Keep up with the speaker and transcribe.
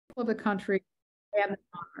of the country and the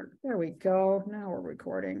monarch. There we go. Now we're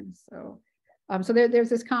recording. So there's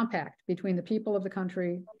this compact between the people of the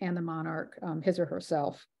country and the monarch, his or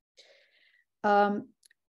herself. The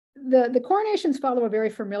coronations follow a very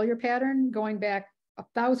familiar pattern going back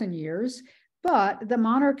 1,000 years, but the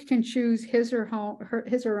monarch can choose his or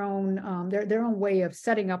her own their own way of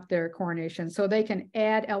setting up their coronation. So they can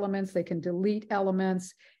add elements, they can delete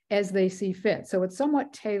elements as they see fit. So it's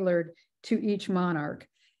somewhat tailored to each monarch.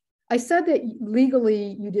 I said that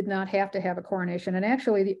legally you did not have to have a coronation, and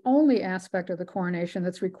actually the only aspect of the coronation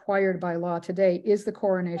that's required by law today is the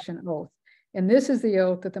coronation oath. And this is the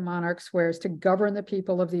oath that the monarch swears to govern the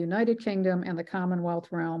people of the United Kingdom and the Commonwealth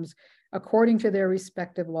realms according to their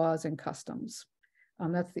respective laws and customs.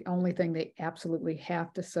 That's the only thing they absolutely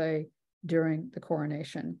have to say during the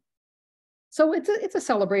coronation. So it's a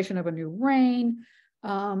celebration of a new reign.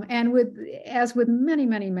 And as with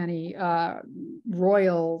many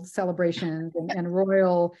royal celebrations and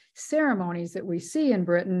royal ceremonies that we see in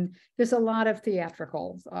Britain, there's a lot of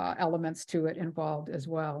theatrical elements to it involved as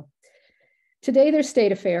well. Today, they're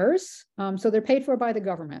state affairs, so they're paid for by the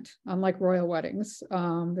government, unlike royal weddings.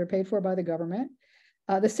 They're paid for by the government.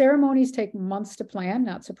 The ceremonies take months to plan,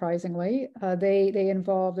 not surprisingly. They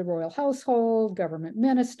involve the royal household, government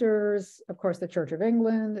ministers, of course, the Church of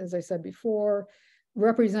England, as I said before,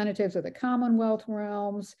 representatives of the Commonwealth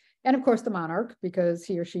realms, and of course the monarch, because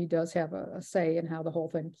he or she does have a say in how the whole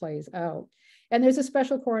thing plays out. And there's a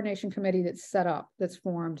special coronation committee that's set up, that's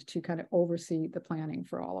formed to kind of oversee the planning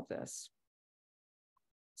for all of this.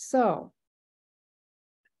 So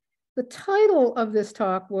the title of this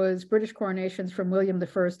talk was British Coronations from William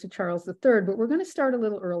I to Charles III, but we're going to start a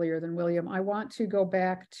little earlier than William. I want to go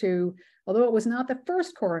back to, although it was not the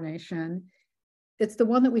first coronation, it's the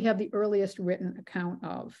one that we have the earliest written account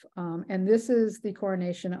of. And this is the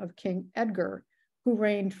coronation of King Edgar, who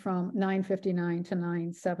reigned from 959 to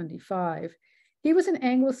 975. He was an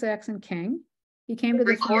Anglo-Saxon king. He came to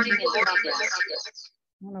the throne.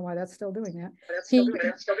 I don't know why that's still doing that.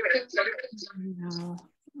 No.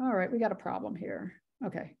 All right, we got a problem here.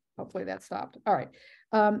 Okay, hopefully that stopped. All right.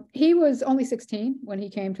 He was only 16 when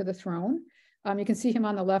he came to the throne. You can see him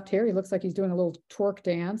on the left here. He looks like he's doing a little twerk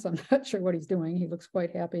dance. I'm not sure what he's doing. He looks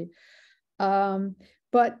quite happy.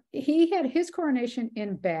 But he had his coronation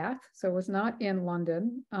in Bath, so it was not in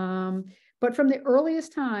London. But from the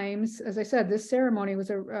earliest times, as I said, this ceremony was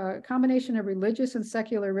a combination of religious and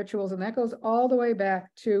secular rituals, and that goes all the way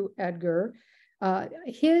back to Edgar.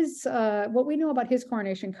 What we know about his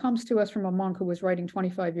coronation comes to us from a monk who was writing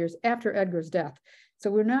 25 years after Edgar's death. So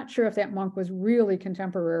we're not sure if that monk was really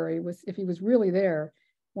contemporary, if he was really there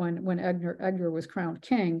when Edgar was crowned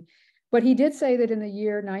king. But he did say that in the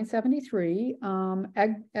year 973,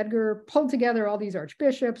 Edgar pulled together all these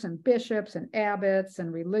archbishops and bishops and abbots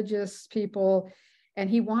and religious people, and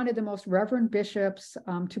he wanted the most reverend bishops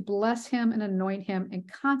to bless him and anoint him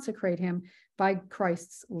and consecrate him by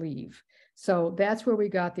Christ's leave. So that's where we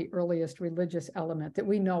got the earliest religious element that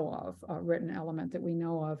we know of, a written element that we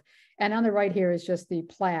know of. And on the right here is just the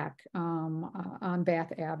plaque on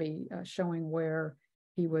Bath Abbey showing where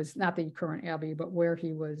he was, not the current abbey, but where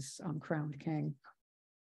he was crowned king.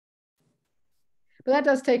 But that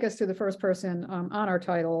does take us to the first person on our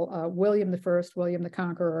title, William I, William the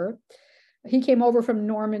Conqueror. He came over from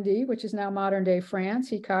Normandy, which is now modern day France.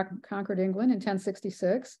 He conquered England in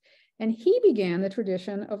 1066. And he began the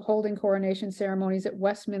tradition of holding coronation ceremonies at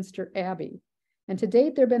Westminster Abbey. And to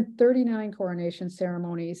date, there have been 39 coronation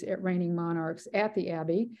ceremonies at reigning monarchs at the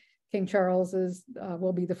Abbey. King Charles's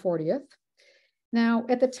will be the 40th. Now,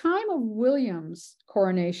 at the time of William's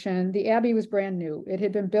coronation, the Abbey was brand new. It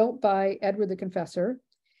had been built by Edward the Confessor,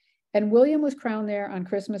 and William was crowned there on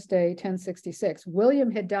Christmas Day, 1066. William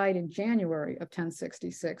had died in January of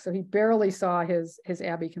 1066, so he barely saw his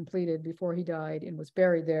abbey completed before he died and was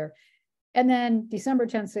buried there. And then December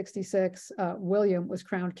 1066, William was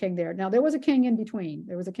crowned king there. Now, there was a king in between.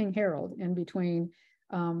 There was a King Harold in between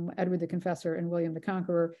Edward the Confessor and William the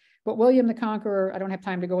Conqueror. But William the Conqueror, I don't have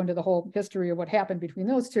time to go into the whole history of what happened between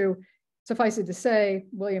those two. Suffice it to say,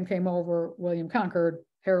 William came over, William conquered,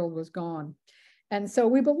 Harold was gone. And so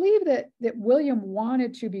we believe that William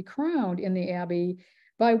wanted to be crowned in the Abbey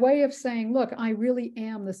by way of saying, look, I really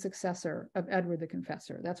am the successor of Edward the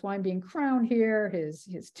Confessor. That's why I'm being crowned here.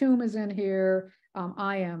 His tomb is in here.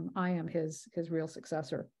 I am his real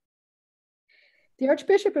successor. The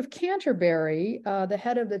Archbishop of Canterbury, the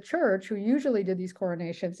head of the church, who usually did these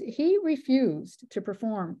coronations, he refused to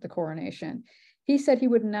perform the coronation. He said he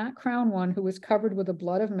would not crown one who was covered with the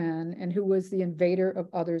blood of men and who was the invader of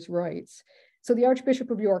others' rights. So the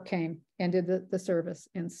Archbishop of York came and did the service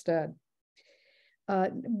instead.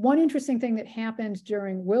 One interesting thing that happened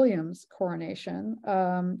during William's coronation,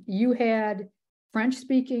 you had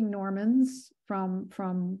French-speaking Normans from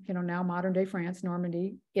now modern day France,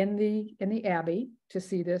 Normandy, in the Abbey to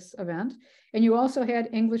see this event, and you also had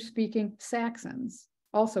English-speaking Saxons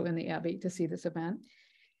also in the Abbey to see this event.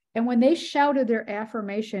 And when they shouted their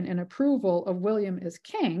affirmation and approval of William as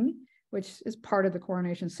king, which is part of the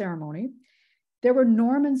coronation ceremony, there were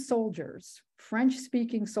Norman soldiers,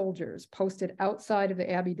 French-speaking soldiers, posted outside of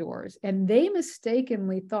the Abbey doors, and they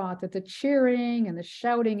mistakenly thought that the cheering and the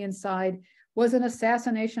shouting inside was an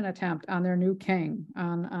assassination attempt on their new king,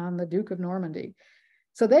 on the Duke of Normandy.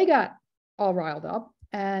 So they got all riled up,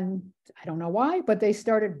 and I don't know why, but they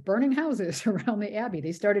started burning houses around the Abbey.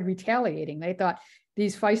 They started retaliating. They thought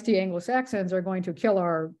these feisty Anglo-Saxons are going to kill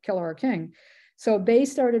our king. So they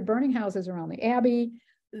started burning houses around the Abbey.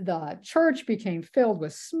 The church became filled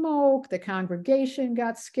with smoke. The congregation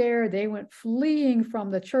got scared. They went fleeing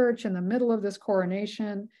from the church in the middle of this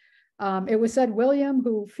coronation. It was said William,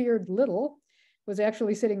 who feared little, was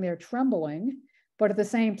actually sitting there trembling. But at the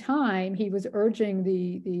same time, he was urging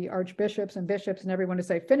the archbishops and bishops and everyone to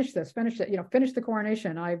say, finish this, finish the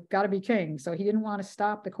coronation. I've got to be king. So he didn't want to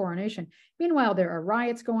stop the coronation. Meanwhile, there are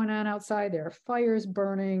riots going on outside. There are fires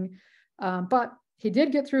burning. But he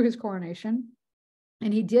did get through his coronation.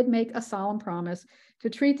 And he did make a solemn promise to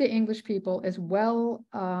treat the English people as well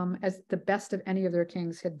as the best of any of their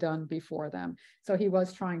kings had done before them. So he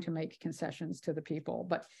was trying to make concessions to the people,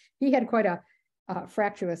 but he had quite a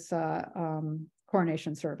fractious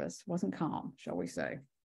coronation service. Wasn't calm, shall we say.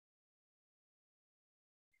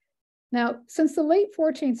 Now, since the late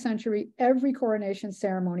 14th century, every coronation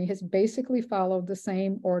ceremony has basically followed the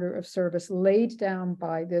same order of service laid down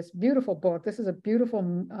by this beautiful book. This is a beautiful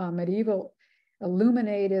medieval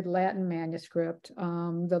illuminated Latin manuscript,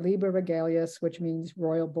 the Liber Regalius, which means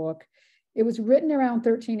royal book. It was written around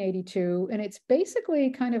 1382, and it's basically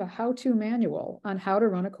kind of a how-to manual on how to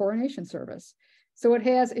run a coronation service. So it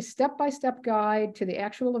has a step-by-step guide to the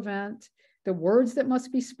actual event, the words that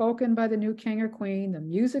must be spoken by the new king or queen, the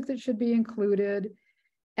music that should be included.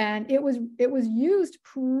 And it was used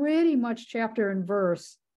pretty much chapter and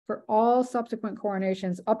verse for all subsequent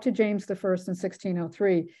coronations up to James I in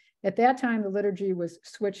 1603. At that time, the liturgy was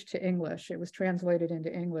switched to English. It was translated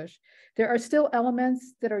into English. There are still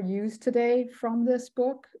elements that are used today from this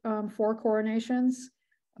book for coronations,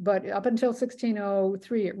 but up until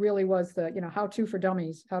 1603, it really was the how-to for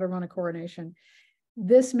dummies, how to run a coronation.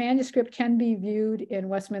 This manuscript can be viewed in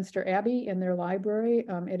Westminster Abbey in their library.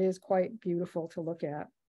 It is quite beautiful to look at.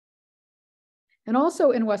 And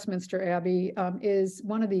also in Westminster Abbey is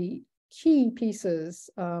one of the key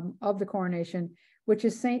pieces of the coronation, which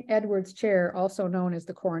is St. Edward's chair, also known as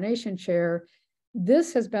the coronation chair.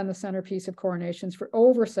 This has been the centerpiece of coronations for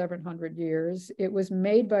over 700 years. It was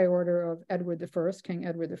made by order of Edward I, King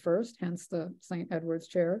Edward I, hence the St. Edward's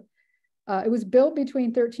chair. It was built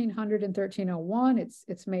between 1300 and 1301.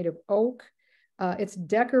 It's made of oak. It's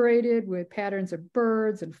decorated with patterns of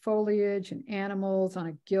birds and foliage and animals on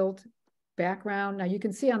a gilt background. Now you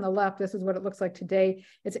can see on the left, this is what it looks like today.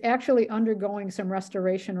 It's actually undergoing some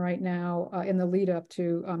restoration right now in the lead up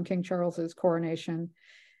to King Charles's coronation.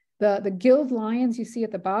 The gilt lions you see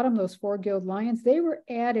at the bottom, those 4 gilt lions, they were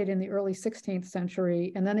added in the early 16th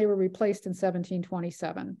century, and then they were replaced in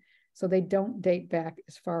 1727. So they don't date back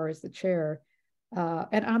as far as the chair.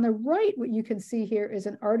 And on the right, what you can see here is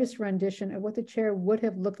an artist's rendition of what the chair would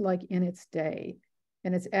have looked like in its day.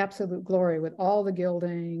 In its absolute glory with all the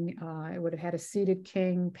gilding. It would have had a seated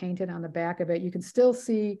king painted on the back of it. You can still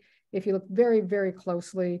see, if you look very, very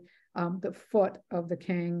closely, the foot of the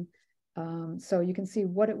king. So you can see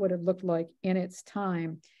what it would have looked like in its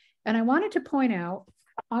time. And I wanted to point out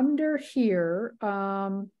under here,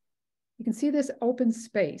 you can see this open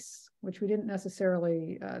space, which we didn't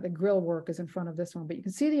necessarily, the grill work is in front of this one, but you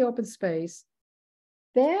can see the open space.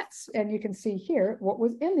 And you can see here what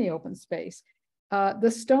was in the open space.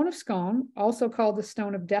 The Stone of Scone, also called the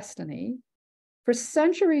Stone of Destiny. For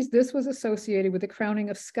centuries, this was associated with the crowning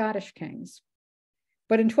of Scottish kings.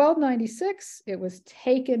 But in 1296, it was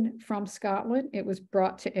taken from Scotland. It was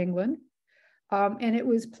brought to England. And it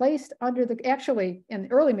was placed under actually, in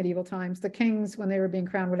early medieval times, the kings, when they were being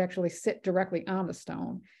crowned, would actually sit directly on the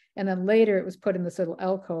stone. And then later, it was put in this little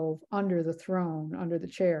alcove under the throne, under the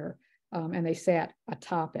chair. And they sat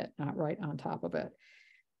atop it, not right on top of it.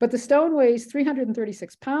 But the stone weighs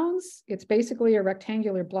 336 pounds. It's basically a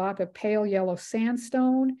rectangular block of pale yellow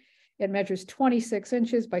sandstone. It measures 26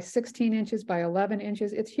 inches by 16 inches by 11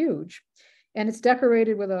 inches. It's huge. And it's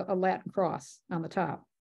decorated with a Latin cross on the top.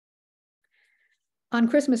 On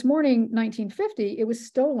Christmas morning, 1950, it was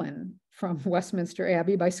stolen from Westminster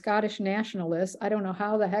Abbey by Scottish nationalists. I don't know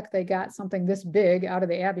how the heck they got something this big out of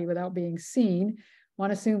the Abbey without being seen.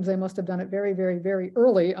 One assumes they must have done it very, very, very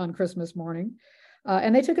early on Christmas morning.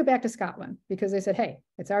 And they took it back to Scotland because they said, hey,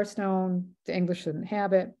 it's our stone. The English shouldn't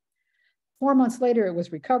have it. 4 months later, it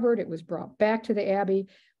was recovered. It was brought back to the Abbey.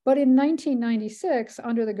 But in 1996,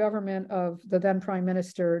 under the government of the then Prime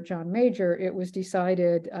Minister, John Major, it was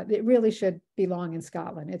decided it really should belong in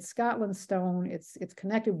Scotland. It's Scotland's stone. It's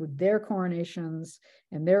connected with their coronations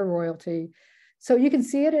and their royalty. So you can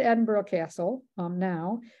see it at Edinburgh Castle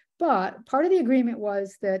now. But part of the agreement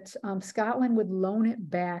was that Scotland would loan it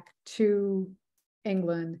back to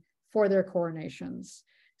England for their coronations.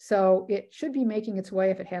 So it should be making its way,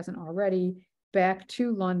 if it hasn't already, back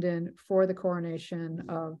to London for the coronation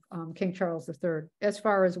of King Charles III, as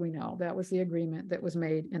far as we know. That was the agreement that was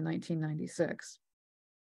made in 1996.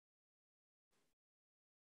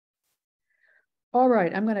 All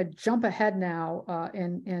right, I'm going to jump ahead now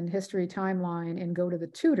in history timeline and go to the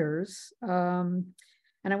Tudors.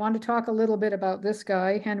 And I want to talk a little bit about this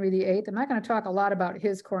guy, Henry VIII. I'm not going to talk a lot about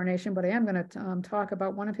his coronation, but I am going to talk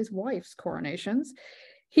about one of his wife's coronations.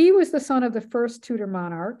 He was the son of the first Tudor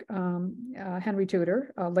monarch, Henry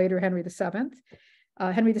Tudor, later Henry VII.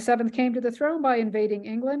 Henry VII came to the throne by invading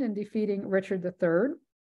England and defeating Richard III.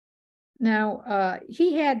 Now,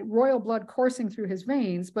 he had royal blood coursing through his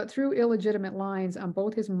veins, but through illegitimate lines on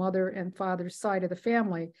both his mother and father's side of the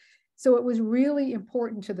family. So it was really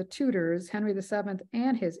important to the Tudors, Henry VII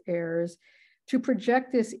and his heirs, to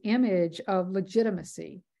project this image of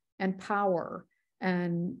legitimacy and power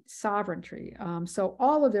and sovereignty. So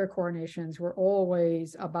all of their coronations were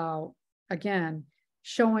always about, again,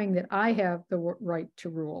 showing that I have the right to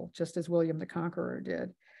rule, just as William the Conqueror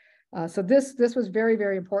did. So this was very,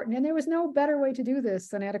 very important. And there was no better way to do this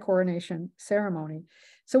than at a coronation ceremony.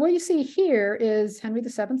 So what you see here is Henry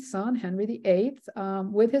VII's son, Henry VIII,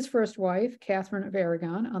 with his first wife, Catherine of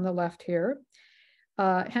Aragon, on the left here.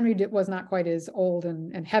 Henry was not quite as old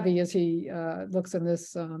and heavy as he looks in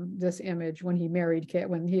this image when he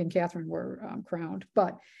and Catherine were crowned.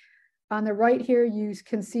 But on the right here, you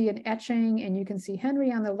can see an etching, and you can see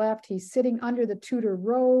Henry on the left. He's sitting under the Tudor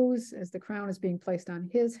rose as the crown is being placed on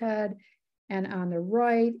his head. And on the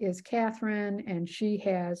right is Catherine, and she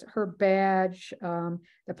has her badge,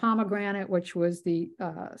 the pomegranate, which was the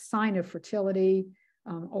sign of fertility,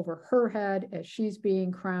 over her head as she's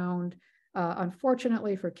being crowned.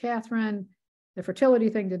 Unfortunately for Catherine, the fertility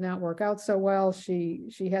thing did not work out so well. She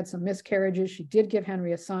had some miscarriages. She did give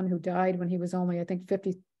Henry a son who died when he was only, I think,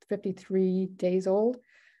 53 days old.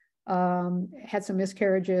 Had some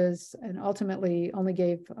miscarriages and ultimately only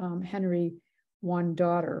gave Henry one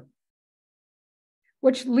daughter.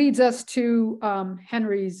 Which leads us to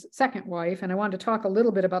Henry's second wife, and I wanted to talk a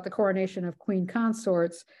little bit about the coronation of queen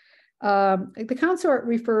consorts. The consort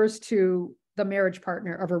refers to the marriage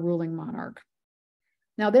partner of a ruling monarch.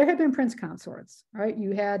 Now, there have been prince consorts, right?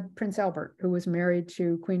 You had Prince Albert, who was married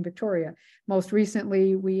to Queen Victoria. Most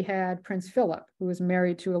recently, we had Prince Philip, who was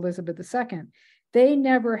married to Elizabeth II. They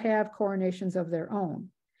never have coronations of their own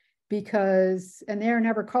and they're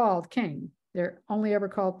never called king. They're only ever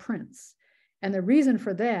called prince. And the reason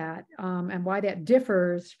for that, and why that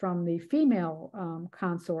differs from the female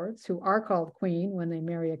consorts who are called queen when they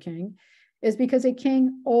marry a king, is because a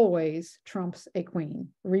king always trumps a queen,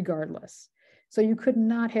 regardless. So you could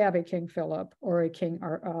not have a King Philip or a King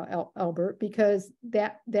Albert, because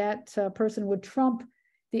that person would trump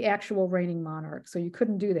the actual reigning monarch. So you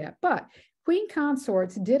couldn't do that. But queen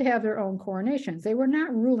consorts did have their own coronations. They were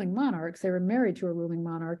not ruling monarchs. They were married to a ruling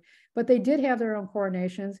monarch, but they did have their own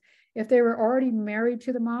coronations. If they were already married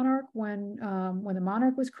to the monarch when the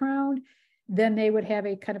monarch was crowned, then they would have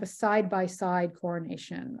a kind of a side-by-side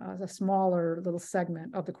coronation. A smaller little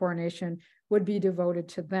segment of the coronation would be devoted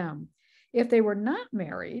to them. If they were not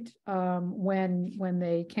married when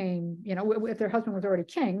they came, if their husband was already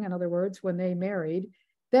king, in other words, when they married,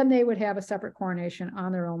 then they would have a separate coronation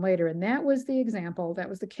on their own later. And that was the example, that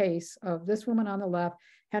was the case of this woman on the left,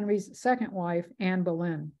 Henry's second wife, Anne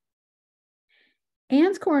Boleyn.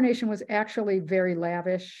 Anne's coronation was actually very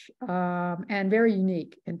lavish and very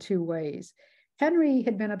unique in two ways. Henry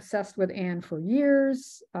had been obsessed with Anne for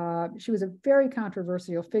years. She was a very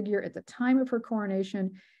controversial figure at the time of her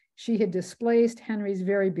coronation. She had displaced Henry's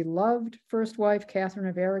very beloved first wife, Catherine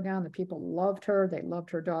of Aragon. The people loved her. They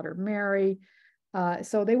loved her daughter, Mary.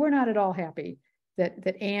 So they were not at all happy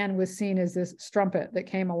that Anne was seen as this strumpet that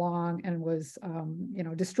came along and was,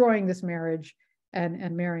 destroying this marriage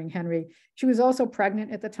and marrying Henry. She was also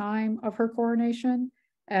pregnant at the time of her coronation.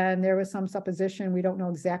 And there was some supposition, we don't know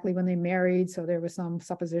exactly when they married, so there was some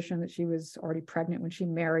supposition that she was already pregnant when she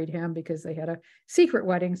married him because they had a secret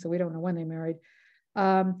wedding, so we don't know when they married.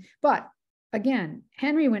 But again,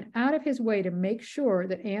 Henry went out of his way to make sure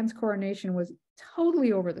that Anne's coronation was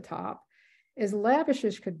totally over the top, as lavish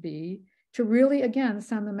as could be, to really, again,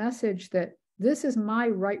 send the message that this is my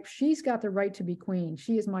right, she's got the right to be queen,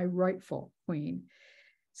 she is my rightful queen.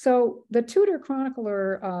 So the Tudor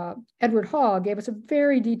chronicler, Edward Hall, gave us a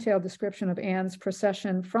very detailed description of Anne's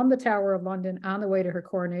procession from the Tower of London on the way to her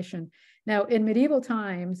coronation. Now, in medieval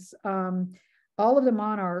times, all of the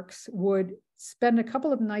monarchs would spend a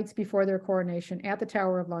couple of nights before their coronation at the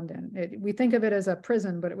Tower of London. We think of it as a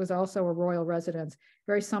prison, but it was also a royal residence,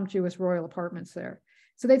 very sumptuous royal apartments there.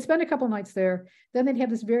 So they'd spend a couple nights there. Then they'd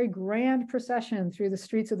have this very grand procession through the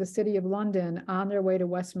streets of the city of London on their way to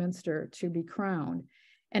Westminster to be crowned.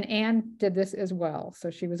 And Anne did this as well. So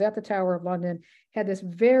she was at the Tower of London, had this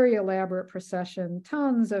very elaborate procession,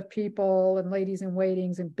 tons of people and ladies in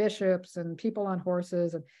waitings and bishops and people on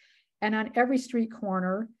horses. And on every street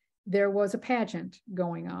corner, there was a pageant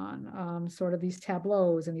going on, sort of these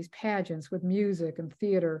tableaus and these pageants with music and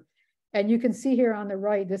theater. And you can see here on the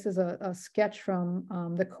right, this is a sketch from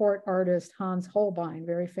the court artist Hans Holbein,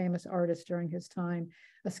 very famous artist during his time,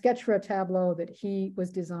 a sketch for a tableau that he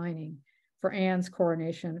was designing for Anne's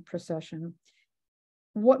coronation procession.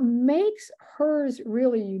 What makes hers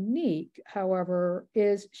really unique, however,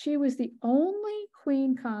 is she was the only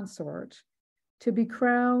queen consort to be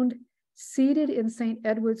crowned seated in St.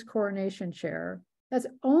 Edward's coronation chair. That's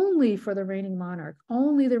only for the reigning monarch.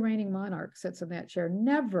 Only the reigning monarch sits in that chair,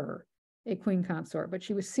 never a queen consort, but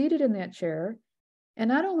she was seated in that chair. And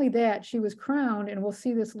not only that, she was crowned, and we'll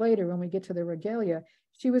see this later when we get to the regalia,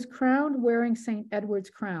 she was crowned wearing St. Edward's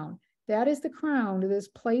crown. That is the crown that is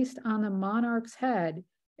placed on the monarch's head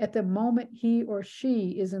at the moment he or she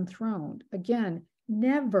is enthroned. Again,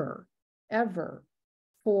 never, ever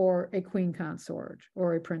for a queen consort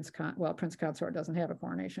or a prince consort doesn't have a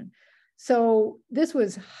coronation. So this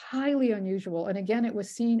was highly unusual. And again, it was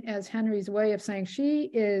seen as Henry's way of saying she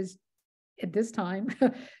is, at this time,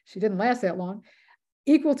 she didn't last that long,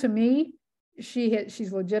 equal to me.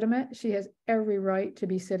 She's legitimate. She has every right to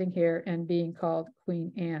be sitting here and being called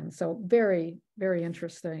Queen Anne. So very, very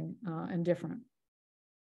interesting and different.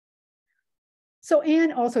 So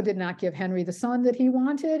Anne also did not give Henry the son that he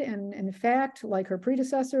wanted. And in fact, like her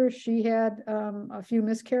predecessor, she had a few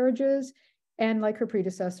miscarriages. And like her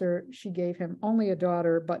predecessor, she gave him only a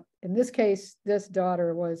daughter. But in this case, this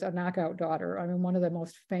daughter was a knockout daughter. I mean, one of the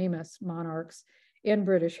most famous monarchs in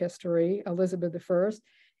British history, Elizabeth I.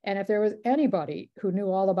 And if there was anybody who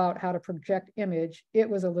knew all about how to project image, it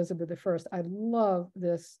was Elizabeth I. I love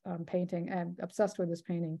this painting. I'm obsessed with this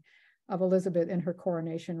painting of Elizabeth in her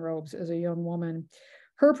coronation robes as a young woman.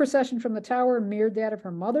 Her procession from the Tower mirrored that of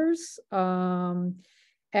her mother's.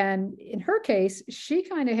 And in her case, she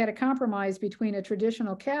kind of had a compromise between a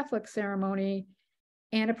traditional Catholic ceremony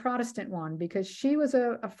and a Protestant one, because she was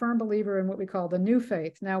a firm believer in what we call the new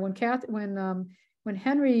faith. Now, when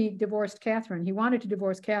Henry divorced Catherine, he wanted to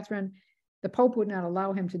divorce Catherine. The Pope would not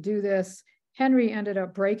allow him to do this. Henry ended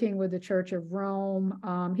up breaking with the Church of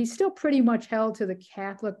Rome. He still pretty much held to the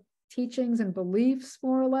Catholic teachings and beliefs,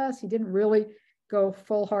 more or less. He didn't really go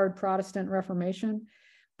full hard Protestant Reformation,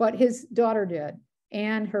 but his daughter did.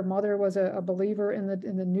 And her mother was a believer in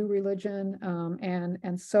the new religion,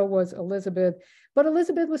 and so was Elizabeth. But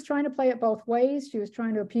Elizabeth was trying to play it both ways. She was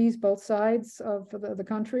trying to appease both sides of the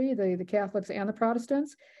country, the Catholics and the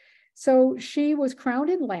Protestants. So she was crowned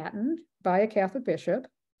in Latin by a Catholic bishop,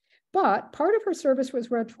 but part of her service was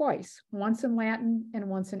read twice, once in Latin and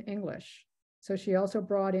once in English. So she also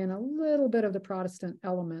brought in a little bit of the Protestant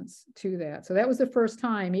elements to that. So that was the first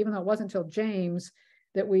time, even though it wasn't until James I,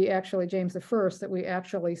 that we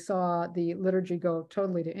actually saw the liturgy go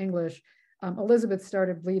totally to English. Elizabeth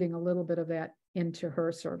started bleeding a little bit of that into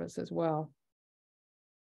her service as well.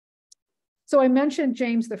 So I mentioned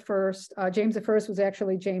James I. James I was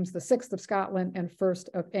actually James VI of Scotland and first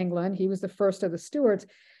of England. He was the first of the Stuarts.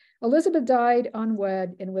 Elizabeth died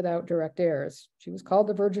unwed and without direct heirs. She was called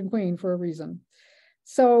the Virgin Queen for a reason.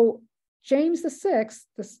 So James VI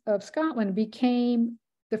of Scotland became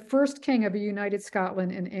the first king of a united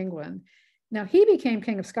Scotland and England. Now, he became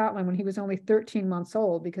king of Scotland when he was only 13 months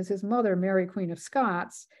old, because his mother, Mary, Queen of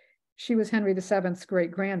Scots, she was Henry VII's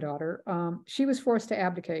great-granddaughter. She was forced to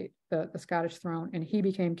abdicate the Scottish throne, and he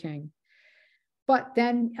became king. But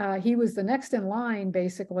then he was the next in line,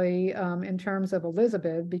 basically, in terms of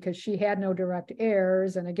Elizabeth, because she had no direct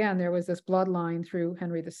heirs. And again, there was this bloodline through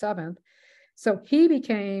Henry VII. So he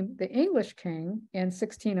became the English king in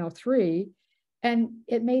 1603. And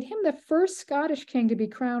it made him the first Scottish king to be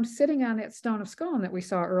crowned sitting on that stone of Scone that we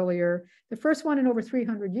saw earlier, the first one in over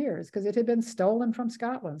 300 years, because it had been stolen from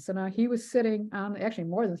Scotland. So now he was sitting on, actually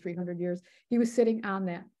more than 300 years, he was sitting on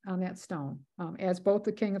that stone as both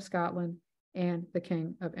the King of Scotland and the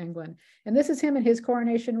King of England. And this is him in his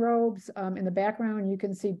coronation robes. In the background, you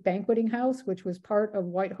can see Banqueting House, which was part of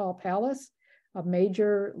Whitehall Palace, a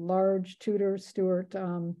major, large Tudor, Stuart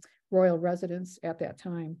royal residence at that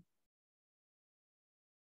time.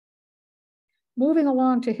 Moving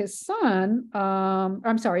along to his son,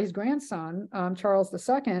 his grandson, Charles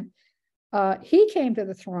II, he came to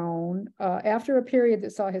the throne after a period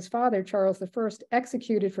that saw his father, Charles I,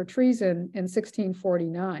 executed for treason in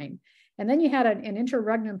 1649. And then you had an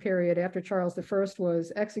interregnum period after Charles I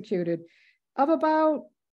was executed of about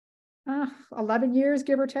 11 years,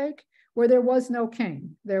 give or take, where there was no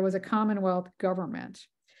king. There was a Commonwealth government.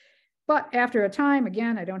 But after a time,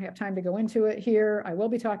 again, I don't have time to go into it here. I will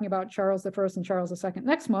be talking about Charles I and Charles II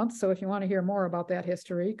next month. So if you want to hear more about that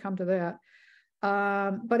history, come to that.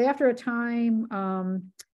 But after a time,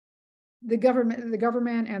 the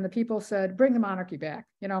government and the people said, bring the monarchy back.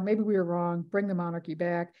 You know, maybe we were wrong, bring the monarchy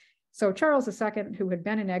back. So Charles II, who had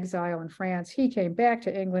been in exile in France, he came back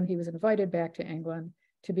to England. He was invited back to England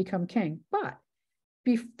to become king. But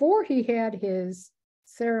before he had his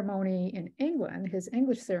ceremony in England, his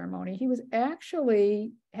English ceremony, he was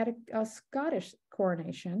actually had a Scottish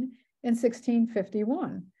coronation in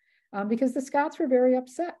 1651 because the Scots were very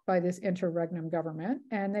upset by this interregnum government.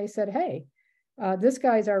 And they said, hey, this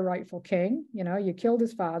guy's our rightful king. You know, you killed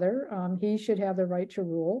his father. He should have the right to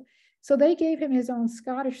rule. So they gave him his own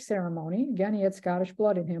Scottish ceremony. Again, he had Scottish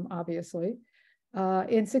blood in him, obviously,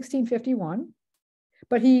 in 1651.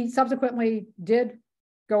 But he subsequently did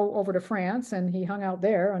go over to France, and he hung out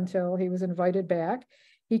there until he was invited back.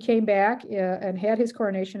 He came back and had his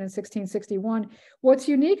coronation in 1661. What's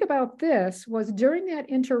unique about this was during that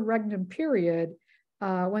interregnum period,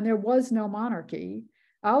 when there was no monarchy,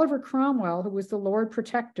 Oliver Cromwell, who was the Lord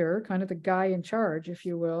Protector, kind of the guy in charge, if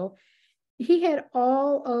you will, he had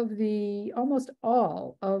almost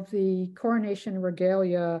all of the coronation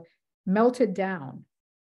regalia melted down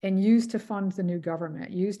and used to fund the new government,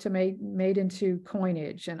 used to made into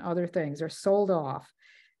coinage and other things, or sold off.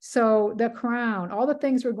 So the crown, all the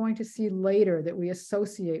things we're going to see later that we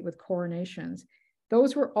associate with coronations,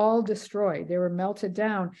 those were all destroyed. They were melted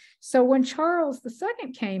down. So when Charles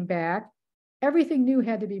II came back, everything new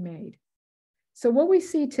had to be made. So what we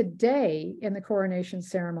see today in the coronation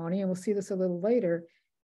ceremony, and we'll see this a little later,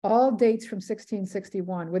 all dates from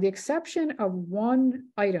 1661, with the exception of one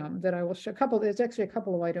item that I will show. There's actually a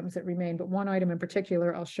couple of items that remain, but one item in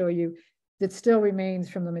particular I'll show you that still remains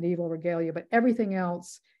from the medieval regalia, but everything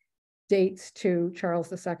else dates to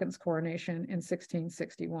Charles II's coronation in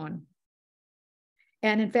 1661.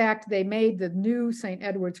 And in fact, they made the new St.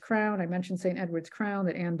 Edward's crown. I mentioned St. Edward's crown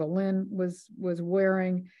that Anne Boleyn was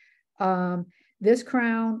wearing. This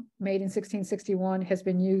crown, made in 1661, has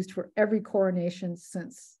been used for every coronation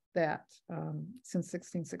since that, since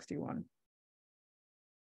 1661.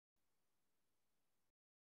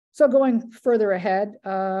 So going further ahead,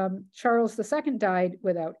 Charles II died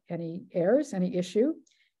without any heirs, any issue,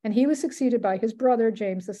 and he was succeeded by his brother,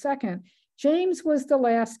 James II. James was the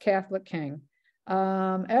last Catholic king.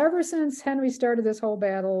 Ever since Henry started this whole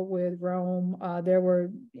battle with Rome, there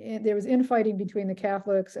was infighting between the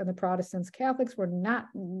Catholics and the Protestants. Catholics were not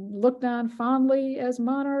looked on fondly as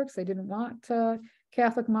monarchs. They didn't want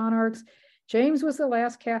Catholic monarchs. James was the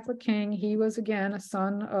last Catholic king. He was, again, a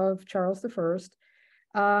son of Charles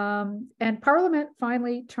I. And Parliament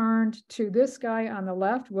finally turned to this guy on the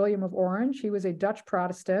left, William of Orange. He was a Dutch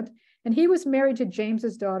Protestant, and he was married to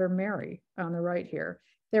James's daughter, Mary, on the right here.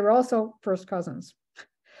 They were also first cousins.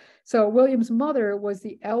 So William's mother was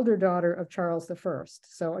the elder daughter of Charles I.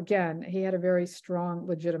 So again, he had a very strong,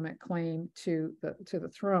 legitimate claim to the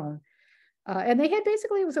throne. And they had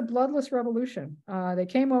basically, it was a bloodless revolution. They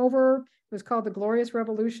came over, it was called the Glorious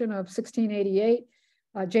Revolution of 1688.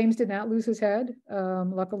 James did not lose his head.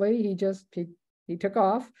 Luckily, he took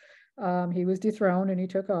off. He was dethroned and he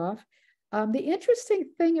took off. The interesting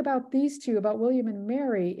thing about these two, about William and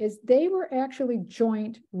Mary, is they were actually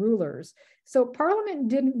joint rulers. So Parliament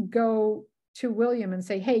didn't go to William and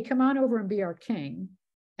say, hey, come on over and be our king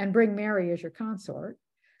and bring Mary as your consort.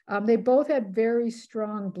 They both had very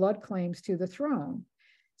strong blood claims to the throne.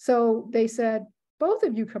 So they said, both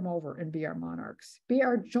of you come over and be our monarchs, be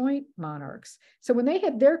our joint monarchs. So when they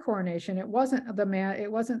had their coronation, it wasn't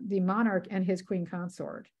the monarch and his queen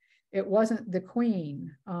consort. It wasn't the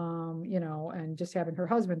queen, and just having her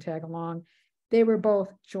husband tag along. They were both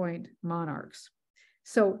joint monarchs.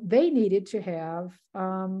 So they needed to have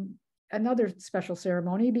another special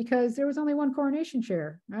ceremony because there was only one coronation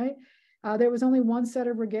chair, right? There was only one set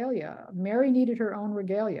of regalia. Mary needed her own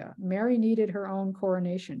regalia. Mary needed her own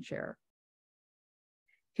coronation chair.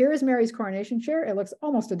 Here is Mary's coronation chair. It looks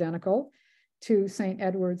almost identical to St.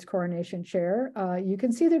 Edward's coronation chair. You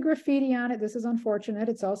can see the graffiti on it. This is unfortunate.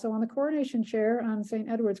 It's also on the coronation chair, on St.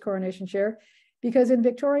 Edward's coronation chair, because in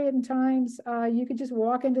Victorian times, you could just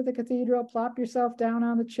walk into the cathedral, plop yourself down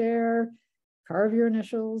on the chair, carve your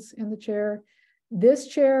initials in the chair. This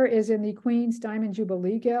chair is in the Queen's Diamond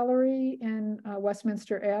Jubilee Gallery in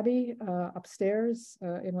Westminster Abbey, upstairs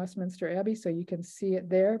in Westminster Abbey. So you can see it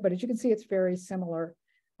there, but as you can see, it's very similar.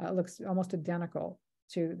 It looks almost identical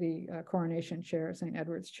to the coronation chair, St.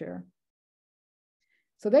 Edward's chair.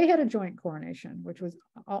 So they had a joint coronation, which was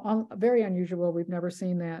very unusual. We've never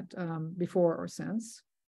seen that before or since.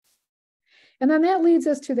 And then that leads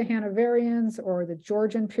us to the Hanoverians, or the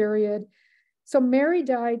Georgian period. So Mary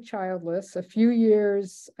died childless a few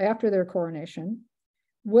years after their coronation.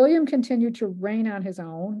 William continued to reign on his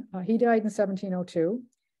own. He died in 1702,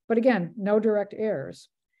 but again, no direct heirs.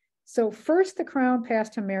 So first the crown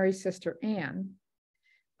passed to Mary's sister Anne.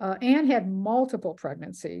 Anne had multiple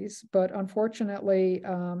pregnancies, but unfortunately,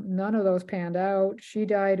 none of those panned out. She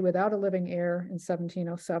died without a living heir in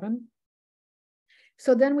 1707.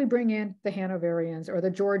 So then we bring in the Hanoverians, or the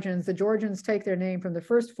Georgians. The Georgians take their name from the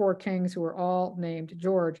first four kings who were all named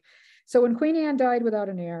George. So when Queen Anne died without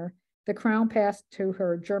an heir, the crown passed to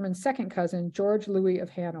her German second cousin, George Louis of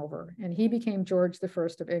Hanover, and he became George I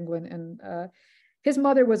of England. And his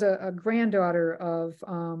mother was a granddaughter of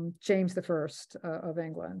James I of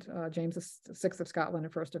England, James VI of Scotland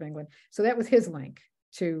and first of England. So that was his link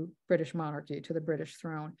to British monarchy, to the British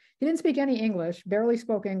throne. He didn't speak any English, barely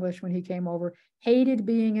spoke English when he came over, hated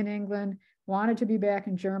being in England, wanted to be back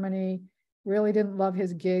in Germany, really didn't love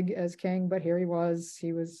his gig as king, but here he was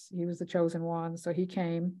the chosen one, so he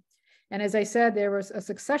came. And as I said, there was a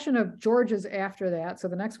succession of Georges after that. So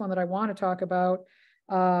the next one that I want to talk about,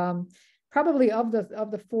 probably of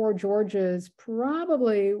the four Georges,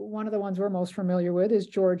 probably one of the ones we're most familiar with is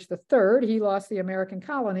George III. He lost the American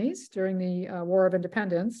colonies during the War of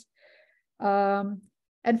Independence.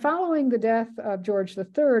 And following the death of George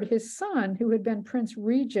III, his son, who had been Prince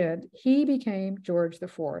Regent, he became George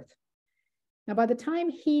IV. Now, by the time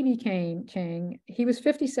he became king, he was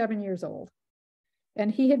 57 years old. And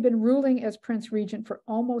he had been ruling as Prince Regent for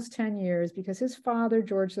almost 10 years because his father,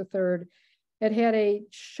 George III, had a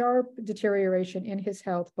sharp deterioration in his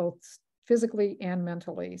health, both physically and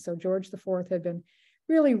mentally. So George IV had been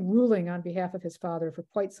really ruling on behalf of his father for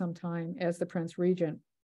quite some time as the Prince Regent.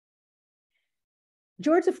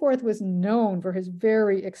 George IV was known for his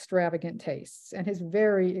very extravagant tastes and his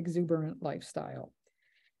very exuberant lifestyle.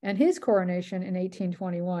 And his coronation in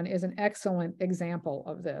 1821 is an excellent example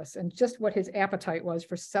of this and just what his appetite was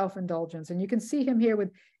for self-indulgence. And you can see him here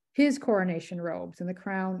with his coronation robes and the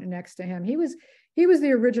crown next to him. He was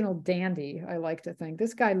the original dandy, I like to think.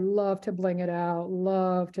 This guy loved to bling it out,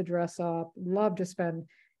 loved to dress up, loved to spend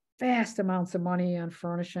vast amounts of money on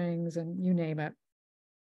furnishings and you name it.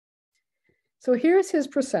 So here's his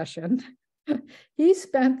procession. He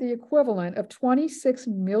spent the equivalent of $26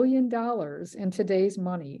 million in today's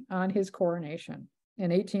money on his coronation in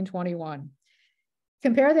 1821.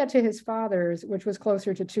 Compare that to his father's, which was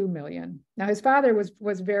closer to $2 million. Now, his father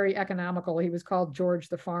was very economical. He was called George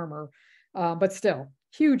the Farmer, but still,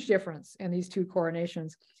 huge difference in these two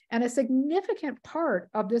coronations. And a significant part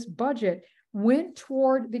of this budget went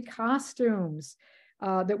toward the costumes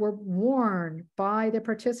that were worn by the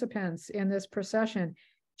participants in this procession.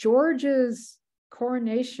 George's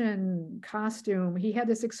coronation costume, he had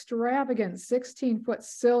this extravagant 16-foot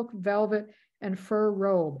silk, velvet, and fur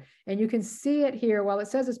robe. And you can see it here. While it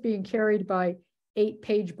says it's being carried by 8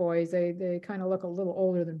 page boys, they kind of look a little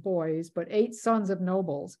older than boys, but 8 sons of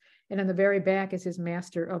nobles. And in the very back is his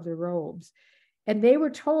master of the robes. And they were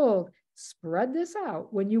told, spread this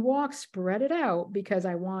out. When you walk, spread it out, because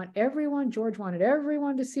I want everyone, George wanted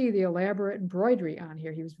everyone to see the elaborate embroidery on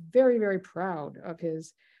here. He was very, very proud of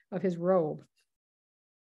his robe.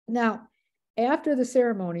 Now, after the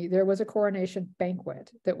ceremony, there was a coronation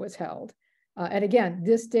banquet that was held. And again,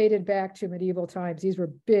 this dated back to medieval times. These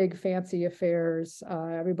were big, fancy affairs.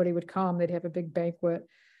 Everybody would come, they'd have a big banquet.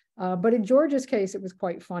 But in George's case, it was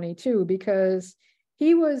quite funny too, because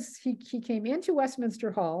he came into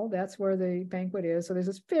Westminster Hall. That's where the banquet is. So there's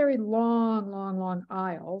this very long, long, long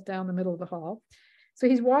aisle down the middle of the hall. So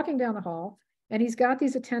he's walking down the hall, And he's got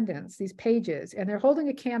these attendants, these pages, and they're holding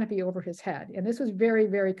a canopy over his head. And this was very,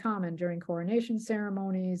 very common during coronation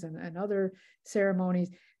ceremonies and other ceremonies,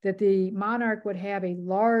 that the monarch would have a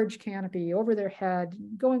large canopy over their head,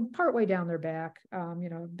 going partway down their back,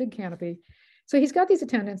 big canopy. So he's got these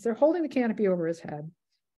attendants, they're holding the canopy over his head.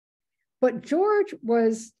 But George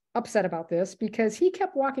was upset about this because he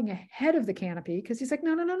kept walking ahead of the canopy because he's like,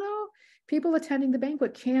 no, no, no, no. People attending the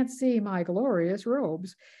banquet can't see my glorious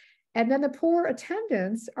robes. And then the poor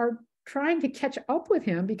attendants are trying to catch up with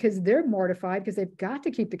him because they're mortified because they've got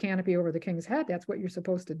to keep the canopy over the king's head. That's what you're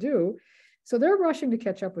supposed to do. So they're rushing to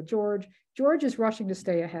catch up with George. George is rushing to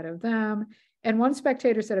stay ahead of them. And one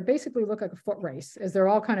spectator said it basically looked like a foot race as they're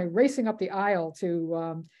all kind of racing up the aisle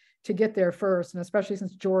to get there first. And especially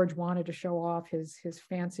since George wanted to show off his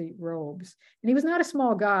fancy robes. And he was not a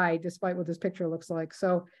small guy, despite what this picture looks like.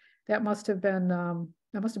 So that must have been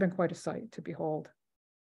quite a sight to behold.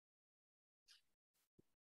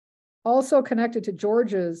 Also connected to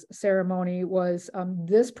George's ceremony was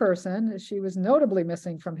this person. She was notably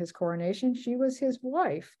missing from his coronation. She was his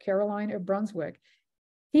wife, Caroline of Brunswick.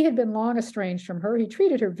 He had been long estranged from her. He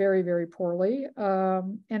treated her very, very poorly.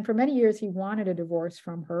 And for many years, he wanted a divorce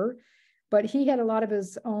from her. But he had a lot of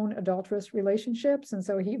his own adulterous relationships. And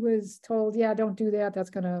so he was told, yeah, don't do that. That's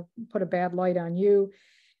going to put a bad light on you.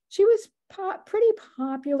 She was pretty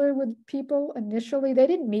popular with people initially. They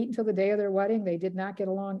didn't meet until the day of their wedding. They did not get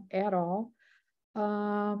along at all.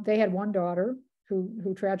 They had one daughter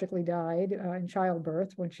who tragically died in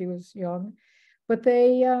childbirth when she was young, but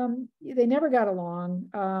they never got along.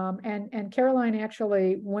 And Caroline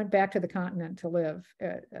actually went back to the continent to live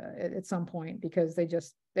at some point because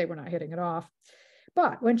they were not hitting it off.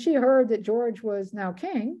 But when she heard that George was now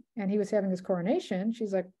king and he was having his coronation,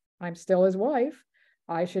 she's like, I'm still his wife.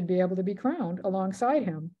 I should be able to be crowned alongside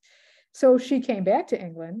him. So she came back to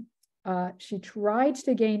England. She tried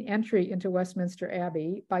to gain entry into Westminster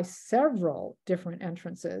Abbey by several different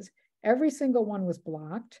entrances. Every single one was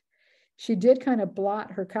blocked. She did kind of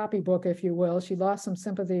blot her copybook, if you will. She lost some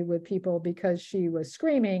sympathy with people because she was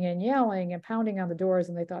screaming and yelling and pounding on the doors,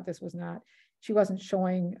 and they thought she wasn't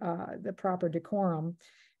showing the proper decorum.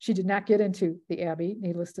 She did not get into the Abbey,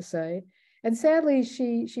 needless to say. And sadly,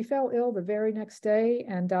 she fell ill the very next day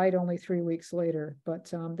and died only 3 weeks later.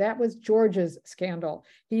 But that was George's scandal.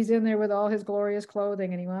 He's in there with all his glorious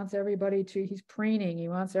clothing and he wants everybody he's preening. He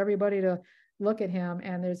wants everybody to look at him.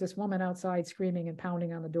 And there's this woman outside screaming and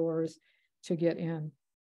pounding on the doors to get in.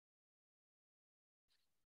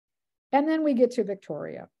 And then we get to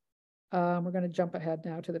Victoria. We're going to jump ahead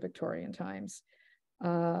now to the Victorian times.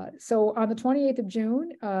 So on the 28th of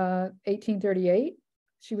June, 1838,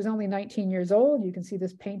 she was only 19 years old. You can see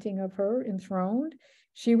this painting of her enthroned.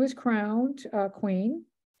 She was crowned queen.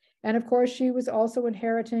 And of course, she was also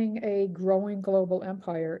inheriting a growing global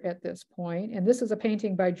empire at this point. And this is a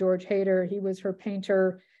painting by George Hayter. He was her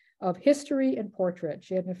painter of history and portrait.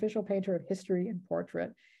 She had an official painter of history and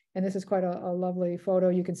portrait. And this is quite a lovely photo.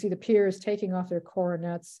 You can see the peers taking off their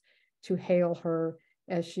coronets to hail her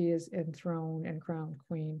as she is enthroned and crowned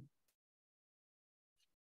queen.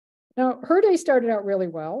 Now, her day started out really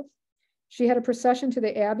well. She had a procession to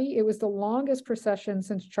the Abbey. It was the longest procession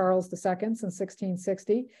since Charles II, since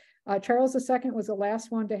 1660. Charles II was the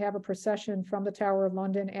last one to have a procession from the Tower of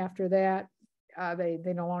London. After that,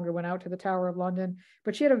 they no longer went out to the Tower of London,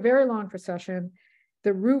 but she had a very long procession.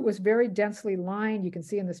 The route was very densely lined. You can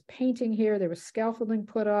see in this painting here, there was scaffolding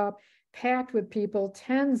put up, packed with people.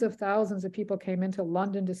 Tens of thousands of people came into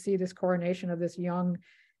London to see this coronation of this young,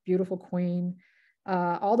 beautiful queen.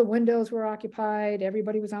 All the windows were occupied.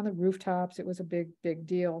 Everybody was on the rooftops. It was a big, big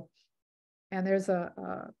deal. And there's an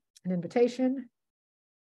invitation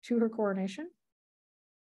to her coronation.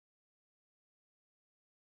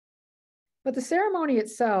 But the ceremony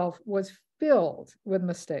itself was filled with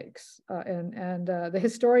mistakes. The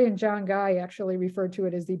historian John Guy actually referred to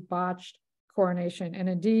it as the botched coronation. And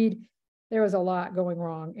indeed, there was a lot going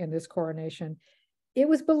wrong in this coronation. It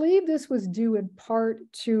was believed this was due in part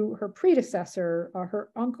to her predecessor, her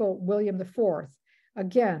uncle, William IV.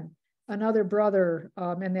 Again, another brother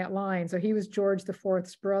in that line. So he was George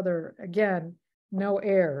IV's brother. Again, no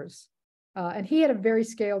heirs. And he had a very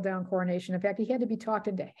scaled down coronation. In fact, he had to be talked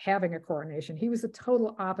into having a coronation. He was the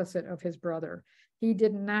total opposite of his brother. He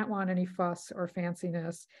did not want any fuss or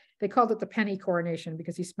fanciness. They called it the penny coronation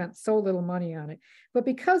because he spent so little money on it. But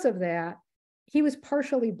because of that, he was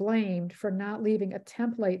partially blamed for not leaving a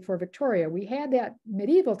template for Victoria. We had that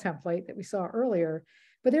medieval template that we saw earlier,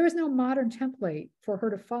 but there was no modern template for her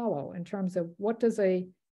to follow in terms of what does a,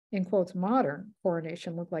 in quotes, modern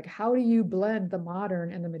coronation look like? How do you blend the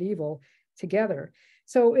modern and the medieval together?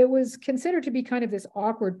 So it was considered to be kind of this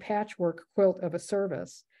awkward patchwork quilt of a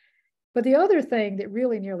service. But the other thing that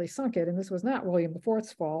really nearly sunk it, and this was not William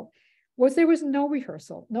IV's fault, was there was no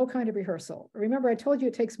rehearsal, no kind of rehearsal. Remember, I told you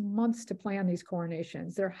it takes months to plan these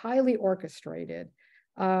coronations. They're highly orchestrated.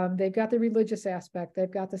 They've got the religious aspect,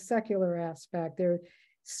 they've got the secular aspect, there are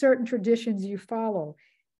certain traditions you follow.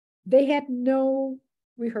 They had no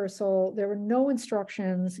rehearsal. There were no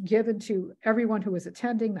instructions given to everyone who was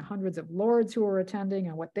attending, the hundreds of lords who were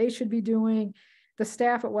attending, on what they should be doing. The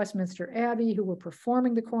staff at Westminster Abbey who were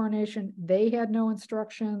performing the coronation, they had no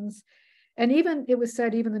instructions. And even, it was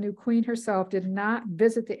said, even the new queen herself did not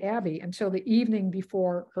visit the Abbey until the evening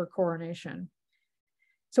before her coronation.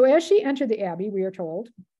 So as she entered the Abbey, we are told,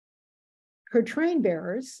 her train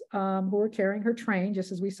bearers, who were carrying her train,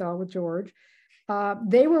 just as we saw with George,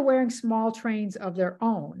 they were wearing small trains of their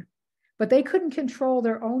own, but they couldn't control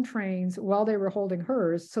their own trains while they were holding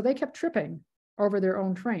hers, so they kept tripping over their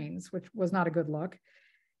own trains, which was not a good look.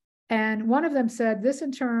 And one of them said, this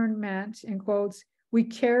in turn meant, in quotes, we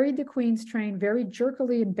carried the queen's train very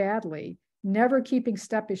jerkily and badly, never keeping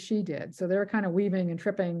step as she did. So they were kind of weaving and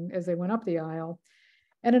tripping as they went up the aisle.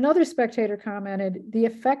 And another spectator commented, the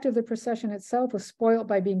effect of the procession itself was spoiled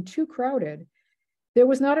by being too crowded. There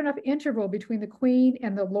was not enough interval between the queen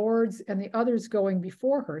and the lords and the others going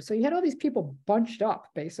before her. So you had all these people bunched up,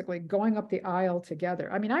 basically, going up the aisle together.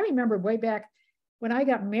 I mean, I remember way back when I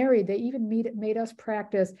got married, they even made us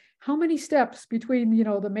practice how many steps between, you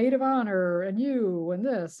know, the maid of honor and you and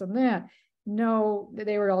this and that. No,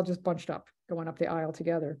 they were all just bunched up, going up the aisle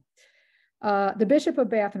together. The Bishop of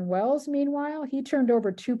Bath and Wells, meanwhile, he turned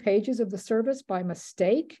over 2 pages of the service by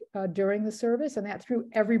mistake during the service, and that threw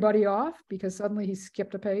everybody off because suddenly he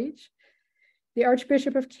skipped a page. The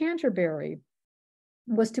Archbishop of Canterbury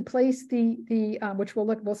was to place which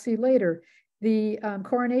we'll see later, the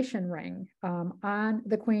coronation ring on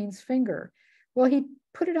the Queen's finger. Well, he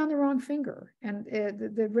put it on the wrong finger, and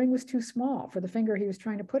the ring was too small for the finger he was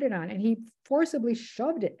trying to put it on, and he forcibly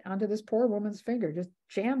shoved it onto this poor woman's finger, just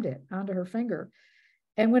jammed it onto her finger.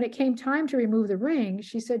 And when it came time to remove the ring,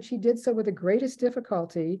 she said she did so with the greatest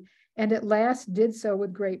difficulty, and at last did so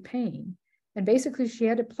with great pain. And basically, she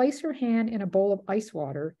had to place her hand in a bowl of ice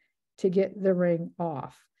water to get the ring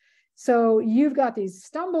off. So you've got these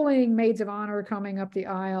stumbling maids of honor coming up the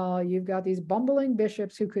aisle. You've got these bumbling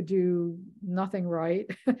bishops who could do nothing right.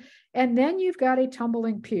 And then you've got a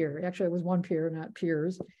tumbling peer. Actually, it was one peer, not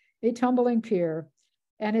peers, a tumbling peer.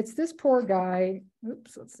 And it's this poor guy.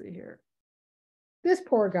 Oops, let's see here. This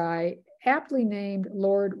poor guy, aptly named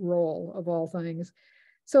Lord Rolle, of all things.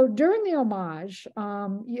 So during the homage,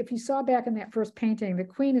 if you saw back in that first painting, the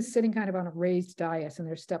queen is sitting kind of on a raised dais and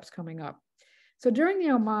there's steps coming up. So during the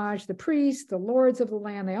homage, the priests, the lords of the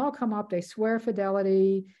land, they all come up, they swear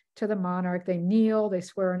fidelity to the monarch, they kneel, they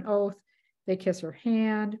swear an oath, they kiss her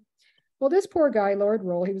hand. Well, this poor guy, Lord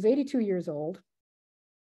Rolle, he was 82 years old.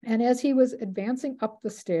 And as he was advancing up the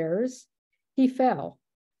stairs, he fell.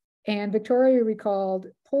 And Victoria recalled,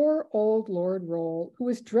 poor old Lord Rolle, who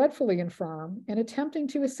was dreadfully infirm and attempting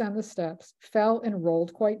to ascend the steps, fell and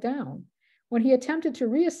rolled quite down. When he attempted to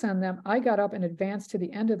reascend them, I got up and advanced to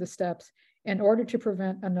the end of the steps in order to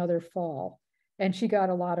prevent another fall. And she got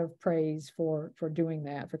a lot of praise for doing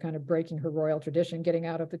that, for kind of breaking her royal tradition, getting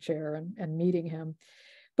out of the chair and meeting him.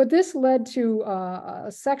 But this led to a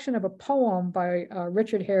section of a poem by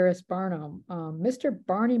Richard Harris Barnum, Mr.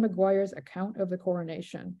 Barney Maguire's Account of the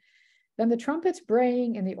Coronation. Then the trumpets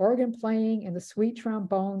braying and the organ playing and the sweet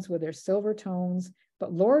trombones with their silver tones,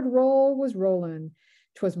 but Lord Rolle was rollin'.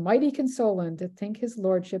 'Twas mighty consolin' to think his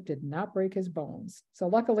lordship did not break his bones. So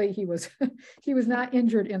luckily he was he was not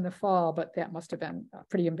injured in the fall, but that must have been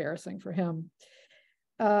pretty embarrassing for him.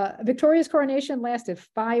 Victoria's coronation lasted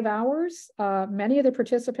 5 hours. Many of the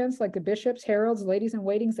participants, like the bishops, heralds, ladies in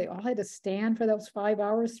waitings, they all had to stand for those 5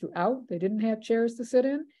 hours throughout. They didn't have chairs to sit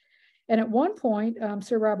in. And at one point,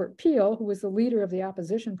 Sir Robert Peel, who was the leader of the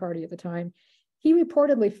opposition party at the time, he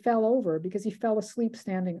reportedly fell over because he fell asleep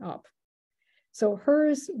standing up. So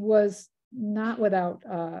hers was not without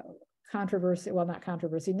controversy. Well, not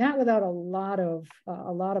controversy, not without a lot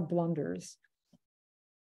of blunders.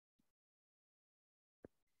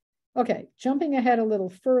 Okay, jumping ahead a little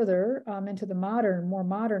further into the more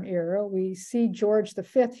modern era, we see George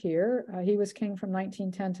V here. He was king from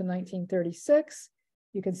 1910 to 1936.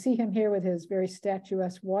 You can see him here with his very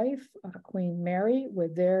statuesque wife, Queen Mary,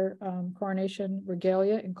 with their coronation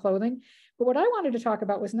regalia and clothing. But what I wanted to talk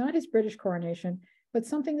about was not his British coronation, but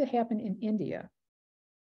something that happened in India.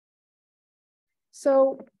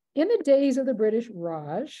 So in the days of the British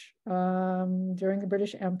Raj, during the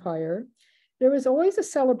British Empire, there was always a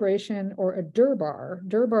celebration or a durbar.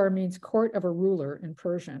 Durbar means court of a ruler in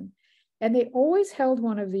Persian. And they always held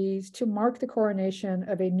one of these to mark the coronation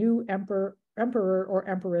of a new emperor or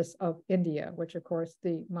empress of India, which of course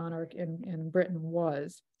the monarch in Britain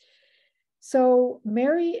was. So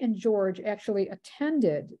Mary and George actually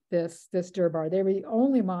attended this durbar. They were the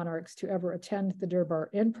only monarchs to ever attend the durbar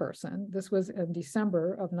in person. This was in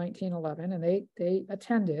December of 1911, and they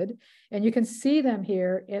attended. And you can see them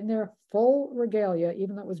here in their full regalia,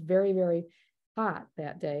 even though it was very, very hot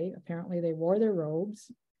that day. Apparently they wore their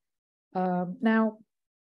robes. Now,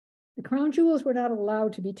 the crown jewels were not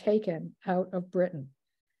allowed to be taken out of Britain.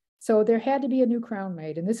 So there had to be a new crown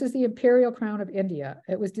made, and this is the imperial crown of India.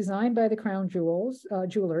 It was designed by the crown jewelers,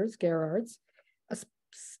 Gerards,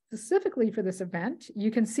 specifically for this event.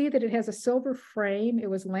 You can see that it has a silver frame.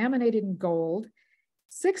 It was laminated in gold.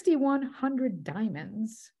 6,100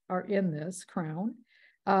 diamonds are in this crown.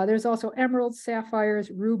 There's also emeralds,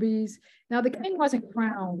 sapphires, rubies. Now, the king wasn't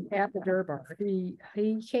crowned at the durbar.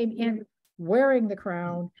 He came in wearing the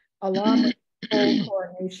crown along with full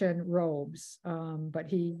coronation robes, but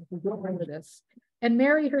he went over this. And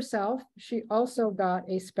Mary herself, she also got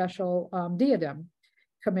a special diadem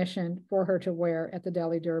commissioned for her to wear at the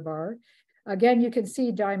Delhi Durbar. Again, you can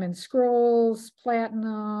see diamond scrolls,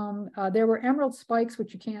 platinum. There were emerald spikes,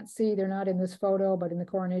 which you can't see. They're not in this photo, but in the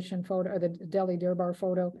coronation photo, or the Delhi Durbar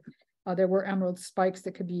photo, there were emerald spikes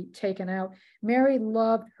that could be taken out. Mary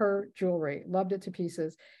loved her jewelry, loved it to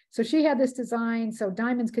pieces. So she had this design, so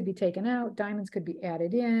diamonds could be taken out, diamonds could be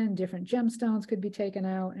added in, different gemstones could be taken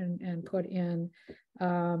out and put in.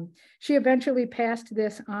 She eventually passed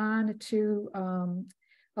this on to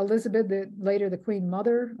Elizabeth, later the Queen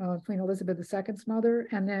Mother, Queen Elizabeth II's mother,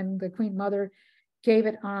 and then the Queen Mother gave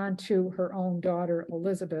it on to her own daughter,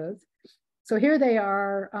 Elizabeth. So here they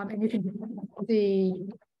are, and you can see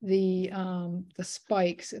the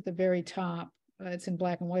spikes at the very top. It's in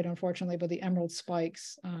black and white, unfortunately, but the emerald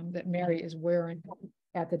spikes that Mary is wearing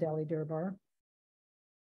at the Delhi Durbar.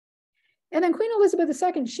 And then Queen Elizabeth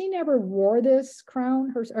II, she never wore this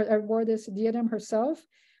crown, or wore this diadem herself,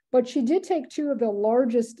 but she did take two of the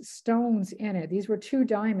largest stones in it. These were two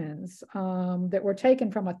diamonds that were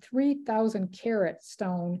taken from a 3,000 carat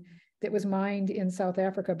stone that was mined in South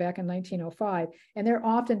Africa back in 1905. And they're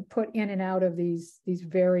often put in and out of these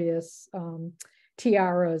various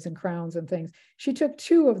tiaras and crowns and things. She took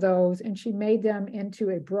two of those and she made them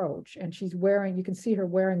into a brooch. And she's wearing, you can see her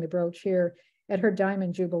wearing the brooch here at her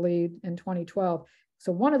Diamond Jubilee in 2012.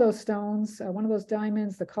 So one of those stones, one of those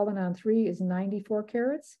diamonds, the Cullinan 3 is 94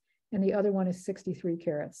 carats, and the other one is 63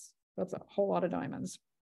 carats. That's a whole lot of diamonds.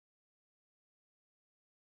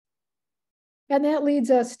 And that leads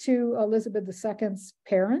us to Elizabeth II's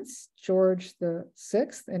parents, George VI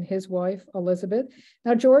and his wife, Elizabeth.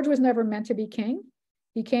 Now, George was never meant to be king.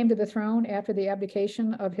 He came to the throne after the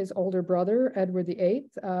abdication of his older brother, Edward VIII.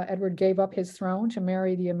 Edward gave up his throne to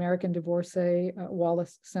marry the American divorcee,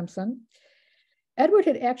 Wallis Simpson. Edward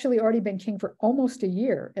had actually already been king for almost a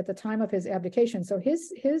year at the time of his abdication. So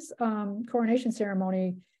his coronation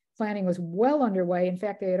ceremony planning was well underway. In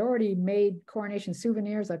fact, they had already made coronation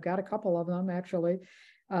souvenirs. I've got a couple of them actually,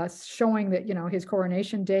 showing that, you know, his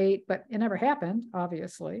coronation date, but it never happened,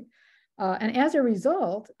 obviously. And as a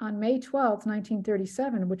result, on May 12th,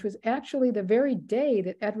 1937, which was actually the very day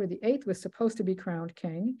that Edward VIII was supposed to be crowned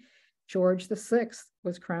king, George VI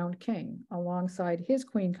was crowned king alongside his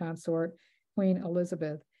queen consort, Queen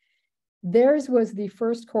Elizabeth. Theirs was the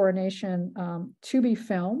first coronation to be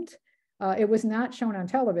filmed. It was not shown on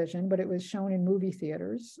television, but it was shown in movie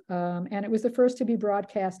theaters. And it was the first to be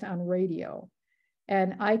broadcast on radio.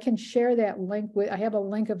 And I can share that link with, I have a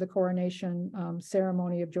link of the coronation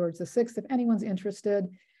ceremony of George VI. If anyone's interested,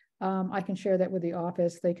 I can share that with the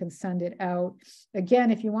office. They can send it out.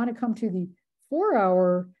 Again, if you want to come to the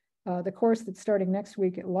 4-hour, the course that's starting next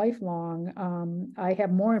week at Lifelong, I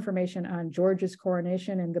have more information on George's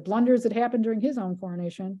coronation and the blunders that happened during his own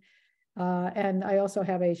coronation. And I also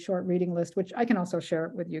have a short reading list, which I can also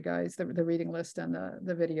share with you guys, the reading list and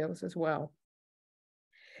the videos as well.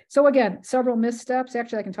 So again, several missteps.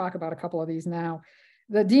 Actually, I can talk about a couple of these now.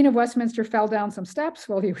 The Dean of Westminster fell down some steps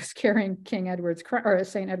while he was carrying King Edward's or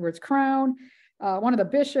St. Edward's crown. One of the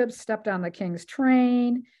bishops stepped on the king's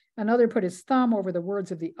train. Another put his thumb over the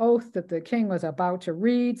words of the oath that the king was about to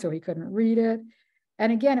read, so he couldn't read it.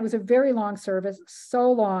 And again, it was a very long service,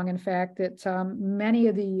 so long, in fact, that many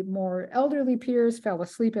of the more elderly peers fell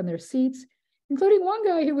asleep in their seats, including one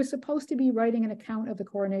guy who was supposed to be writing an account of the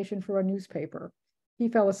coronation for a newspaper. He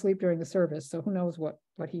fell asleep during the service, so who knows what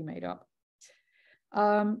he made up.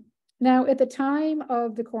 Now, at the time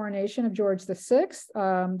of the coronation of George VI,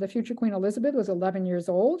 the future Queen Elizabeth was 11 years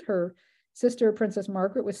old. Her sister, Princess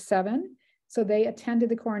Margaret, was 7. So they attended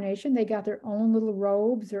the coronation. They got their own little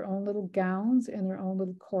robes, their own little gowns, and their own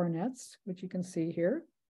little coronets, which you can see here.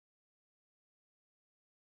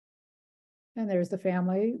 And there's the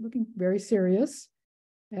family looking very serious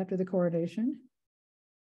after the coronation.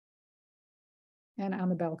 And on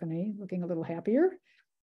the balcony, looking a little happier.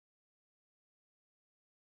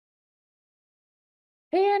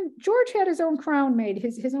 And George had his own crown made,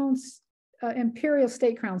 his own imperial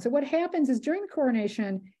state crown. So what happens is during the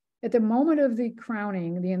coronation, at the moment of the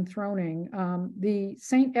crowning, the enthroning, the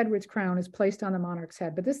St. Edward's crown is placed on the monarch's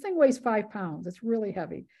head. But this thing weighs 5 pounds. It's really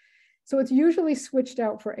heavy. So it's usually switched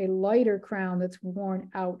out for a lighter crown that's worn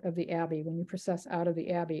out of the abbey when you process out of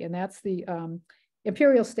the abbey. And that's the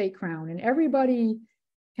imperial state crown. And everybody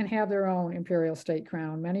can have their own imperial state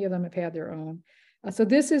crown. Many of them have had their own. So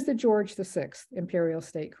this is the George VI imperial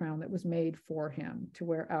state crown that was made for him to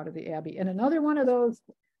wear out of the abbey. And another one of those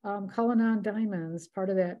Cullinan diamonds,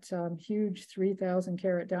 part of that huge 3,000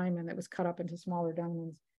 carat diamond that was cut up into smaller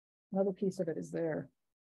diamonds. Another piece of it is there.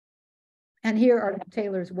 And here are the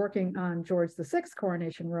tailors working on George VI's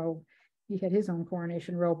coronation robe. He had his own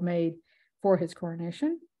coronation robe made for his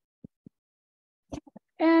coronation.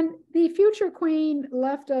 And the future queen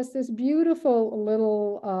left us this beautiful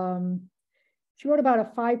little, she wrote about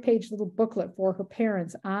a 5-page little booklet for her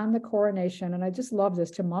parents on the coronation. And I just love this,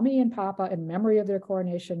 to Mummy and Papa in memory of their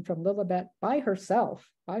coronation from Lilibet by herself.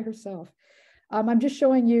 I'm just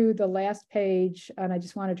showing you the last page, and I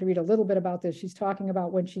just wanted to read a little bit about this. She's talking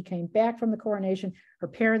about when she came back from the coronation. Her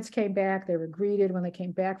parents came back. They were greeted when they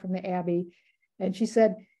came back from the Abbey. And she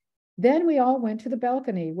said, then we all went to the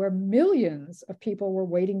balcony where millions of people were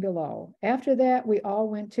waiting below. After that, we all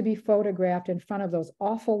went to be photographed in front of those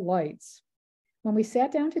awful lights. When we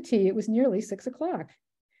sat down to tea, it was nearly 6 o'clock.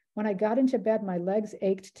 When I got into bed, my legs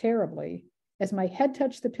ached terribly. As my head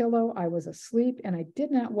touched the pillow, I was asleep, and I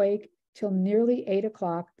did not wake till nearly 8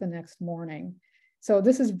 o'clock the next morning. So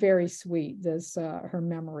this is very sweet, this her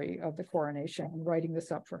memory of the coronation, and writing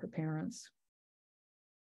this up for her parents.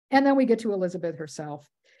 And then we get to Elizabeth herself.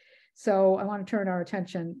 So I want to turn our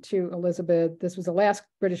attention to Elizabeth. This was the last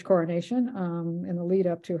British coronation in the lead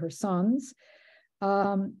up to her son's.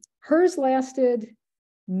 Hers lasted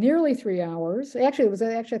nearly 3 hours. Actually, it was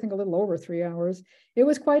I think a little over 3 hours. It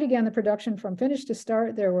was quite, again, the production from finish to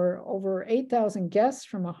start. There were over 8,000 guests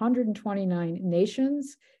from 129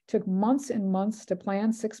 nations. Took months and months to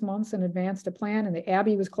plan, 6 months in advance to plan, and the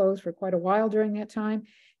Abbey was closed for quite a while during that time.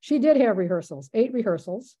 She did have rehearsals, 8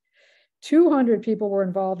 rehearsals. 200 people were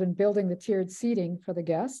involved in building the tiered seating for the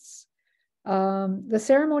guests. The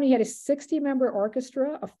ceremony had a 60-member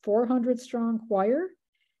orchestra, a 400-strong choir,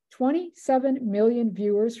 27 million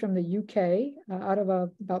viewers from the UK out of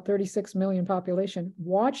about 36 million population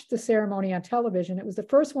watched the ceremony on television. It was the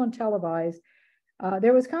first one televised.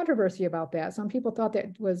 There was controversy about that. Some people thought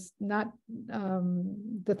that was not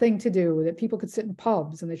the thing to do, that people could sit in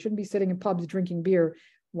pubs and they shouldn't be sitting in pubs drinking beer,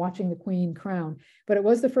 watching the Queen crown. But it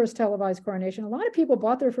was the first televised coronation. A lot of people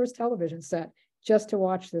bought their first television set just to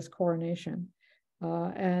watch this coronation.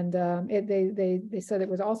 They said it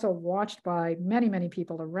was also watched by many, many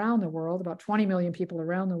people around the world, about 20 million people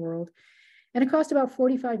around the world. And it cost about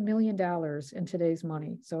 $45 million in today's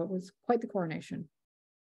money. So it was quite the coronation.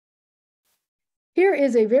 Here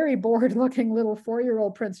is a very bored looking little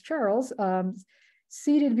 4-year-old Prince Charles,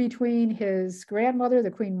 seated between his grandmother,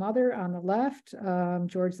 the Queen Mother on the left,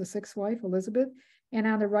 George VI's wife, Elizabeth, and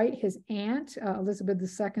on the right, his aunt, Elizabeth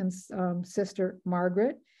II's sister,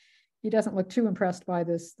 Margaret. He doesn't look too impressed by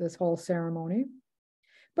this whole ceremony.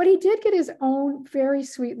 But he did get his own very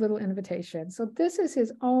sweet little invitation. So this is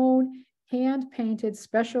his own hand-painted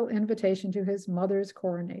special invitation to his mother's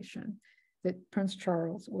coronation that Prince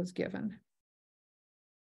Charles was given.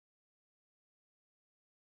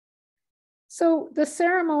 So the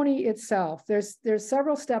ceremony itself, there's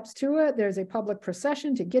several steps to it. There's a public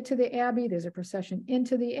procession to get to the Abbey. There's a procession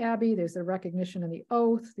into the Abbey. There's the recognition of the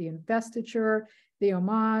oath, the investiture, the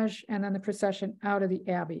homage, and then the procession out of the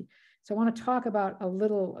Abbey. So I want to talk about a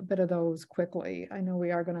little bit of those quickly. I know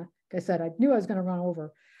we are going to, like I said, I knew I was going to run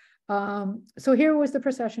over. So here was the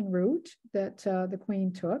procession route that the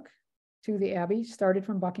Queen took to the Abbey, started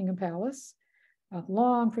from Buckingham Palace, a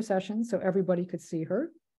long procession so everybody could see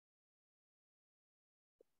her.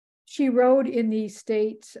 She rode in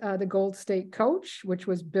the gold state coach, which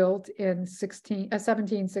was built in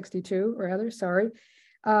 1762,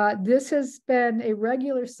 This has been a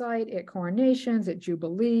regular sight at coronations, at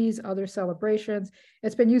jubilees, other celebrations.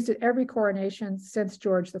 It's been used at every coronation since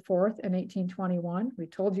George IV in 1821. We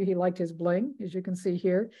told you he liked his bling, as you can see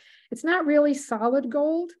here. It's not really solid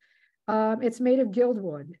gold. It's made of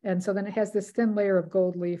gildwood. And so then it has this thin layer of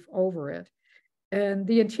gold leaf over it. And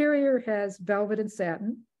the interior has velvet and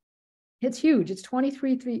satin. It's huge. It's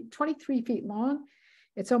 23 feet long.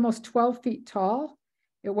 It's almost 12 feet tall.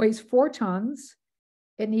 It weighs 4 tons.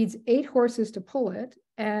 It needs 8 horses to pull it.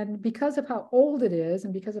 And because of how old it is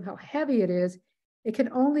and because of how heavy it is, it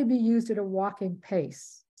can only be used at a walking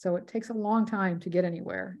pace. So it takes a long time to get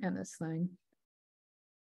anywhere in this thing.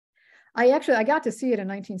 I got to see it in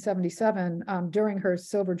 1977 during her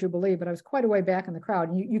Silver Jubilee, but I was quite a way back in the crowd.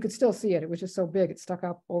 And you could still see it. It was just so big, it stuck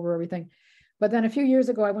up over everything. But then a few years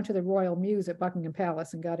ago, I went to the Royal Mews at Buckingham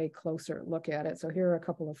Palace and got a closer look at it. So here are a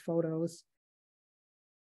couple of photos.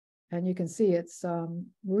 And you can see it's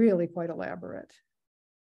really quite elaborate.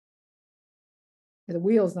 The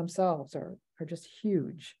wheels themselves are just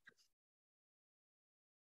huge.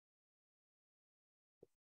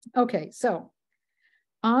 Okay, so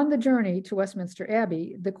on the journey to Westminster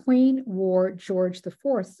Abbey, the Queen wore George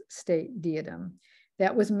IV's state diadem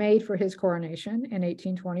that was made for his coronation in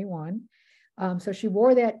 1821. So she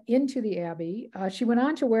wore that into the Abbey. She went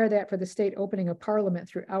on to wear that for the state opening of Parliament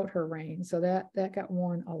throughout her reign. So that got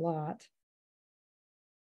worn a lot.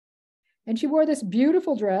 And she wore this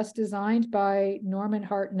beautiful dress designed by Norman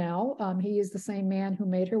Hartnell. He is the same man who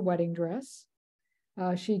made her wedding dress.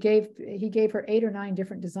 He gave her 8 or 9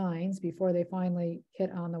 different designs before they finally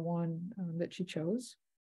hit on the one that she chose.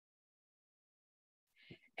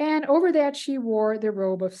 And over that, she wore the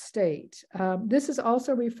robe of state. This is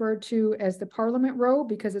also referred to as the Parliament robe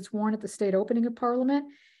because it's worn at the state opening of Parliament.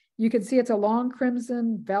 You can see it's a long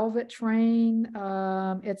crimson velvet train.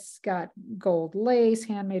 It's got gold lace,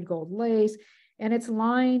 handmade gold lace, and it's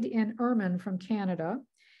lined in ermine from Canada.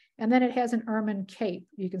 And then it has an ermine cape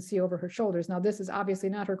you can see over her shoulders. Now, this is obviously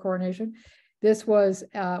not her coronation. This was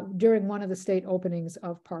during one of the state openings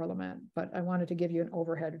of Parliament, but I wanted to give you an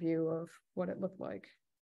overhead view of what it looked like.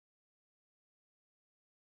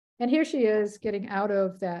 And here she is getting out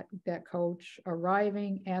of that coach,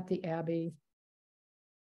 arriving at the Abbey.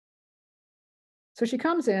 So she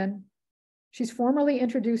comes in, she's formally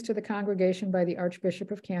introduced to the congregation by the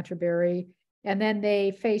Archbishop of Canterbury, and then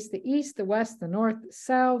they face the east, the west, the north, the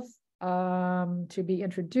south to be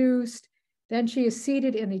introduced. Then she is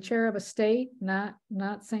seated in the chair of estate, not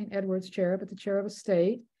St. Edward's chair, but the chair of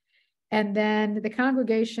estate. And then the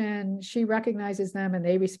congregation, she recognizes them and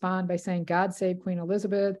they respond by saying, "God save Queen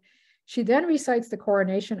Elizabeth." She then recites the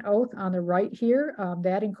coronation oath on the right here.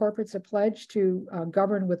 That incorporates a pledge to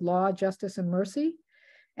govern with law, justice, and mercy.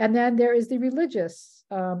 And then there is the religious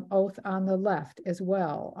oath on the left as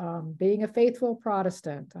well. Being a faithful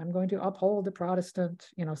Protestant, I'm going to uphold the Protestant,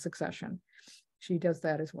 succession. She does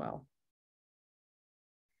that as well.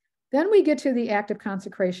 Then we get to the act of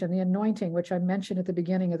consecration, the anointing, which I mentioned at the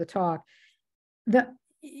beginning of the talk.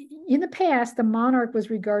 In the past, the monarch was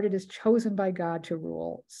regarded as chosen by God to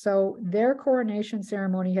rule. So their coronation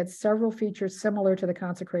ceremony had several features similar to the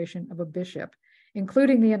consecration of a bishop,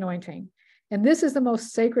 including the anointing. And this is the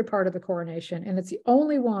most sacred part of the coronation, and it's the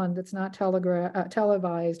only one that's not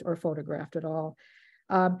televised or photographed at all.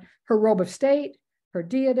 Her robe of state, her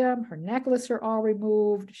diadem, her necklace are all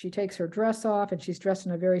removed. She takes her dress off and she's dressed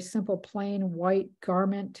in a very simple, plain white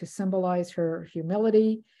garment to symbolize her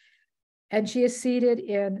humility. And she is seated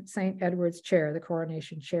in St. Edward's chair, the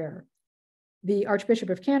coronation chair. The Archbishop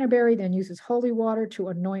of Canterbury then uses holy water to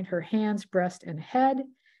anoint her hands, breast, and head,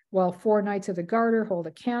 while 4 Knights of the Garter hold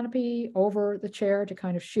a canopy over the chair to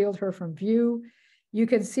kind of shield her from view. You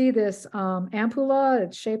can see this ampulla.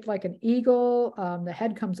 It's shaped like an eagle. The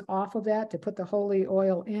head comes off of that to put the holy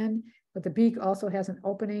oil in, but the beak also has an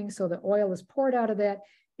opening, so the oil is poured out of that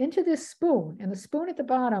into this spoon. And the spoon at the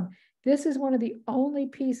bottom, this is one of the only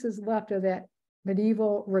pieces left of that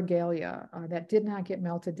medieval regalia that did not get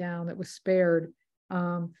melted down, that was spared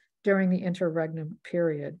during the interregnum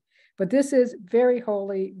period. But this is very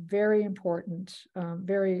holy, very important, a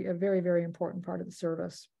very, very important part of the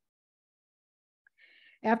service.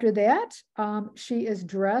 After that, she is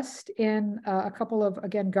dressed in a couple of,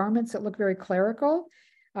 again, garments that look very clerical.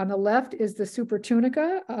 On the left is the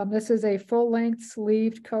supertunica. This is a full-length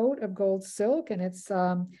sleeved coat of gold silk, and it's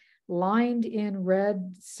lined in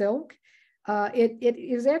red silk. It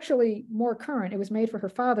is actually more current. It was made for her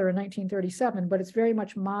father in 1937, but it's very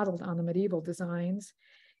much modeled on the medieval designs.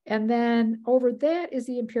 And then over that is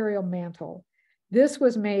the imperial mantle. This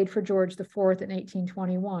was made for George IV in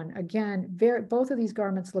 1821. Again, both of these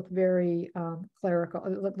garments look very clerical,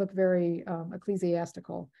 look very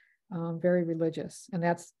ecclesiastical, very religious, and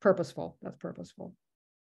that's purposeful. That's purposeful.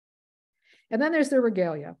 And then there's the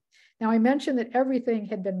regalia. Now, I mentioned that everything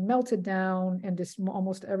had been melted down and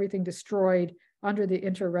almost everything destroyed under the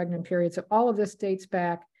interregnum period. So all of this dates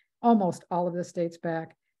back, almost all of this dates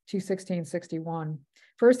back to 1661.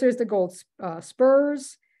 First, there's the gold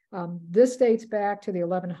spurs. This dates back to the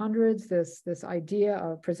 1100s. This idea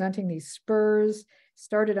of presenting these spurs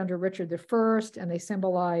started under Richard I, and they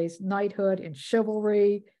symbolize knighthood and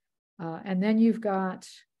chivalry. And then you've got,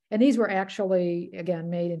 and these were actually, again,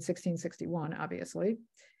 made in 1661, obviously.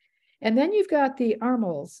 And then you've got the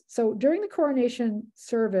armlets. So during the coronation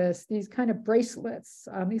service, these kind of bracelets,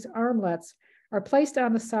 these armlets are placed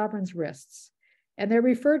on the sovereign's wrists, and they're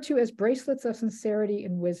referred to as bracelets of sincerity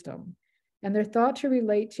and wisdom. And they're thought to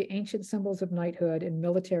relate to ancient symbols of knighthood and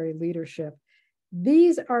military leadership.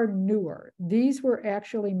 These are newer. These were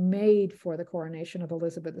actually made for the coronation of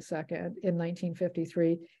Elizabeth II in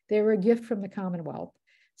 1953. They were a gift from the Commonwealth.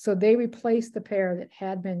 So they replaced the pair that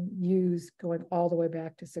had been used going all the way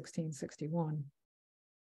back to 1661.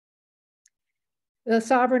 The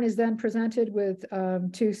sovereign is then presented with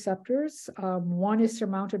two scepters. One is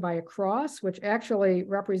surmounted by a cross, which actually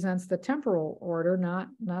represents the temporal order, not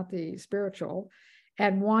the spiritual.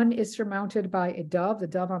 And one is surmounted by a dove, the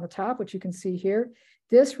dove on the top, which you can see here.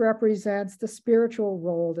 This represents the spiritual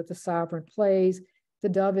role that the sovereign plays. The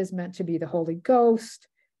dove is meant to be the Holy Ghost,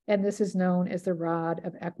 and this is known as the rod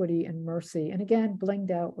of equity and mercy. And again,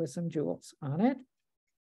 blinged out with some jewels on it.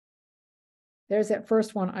 There's that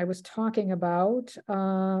first one I was talking about.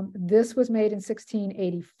 This was made in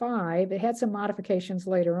 1685. It had some modifications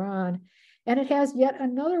later on, and it has yet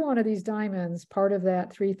another one of these diamonds, part of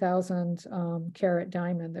that 3,000 carat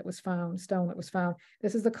diamond that was found, stone that was found.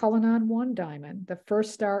 This is the Cullinan I diamond, the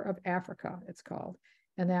first star of Africa, it's called,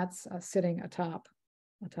 and that's sitting atop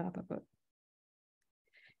of it.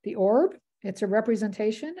 The orb, it's a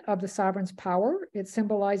representation of the sovereign's power. It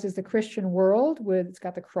symbolizes the Christian world it's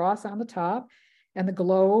got the cross on the top and the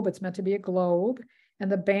globe. It's meant to be a globe.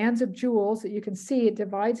 And the bands of jewels that you can see, it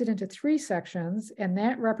divides it into three sections, and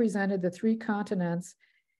that represented the three continents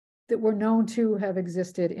that were known to have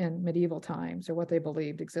existed in medieval times, or what they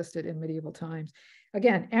believed existed in medieval times.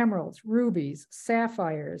 Again, emeralds, rubies,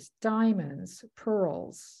 sapphires, diamonds,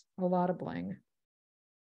 pearls, a lot of bling.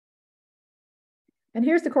 And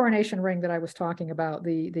here's the coronation ring that I was talking about,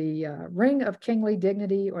 the ring of kingly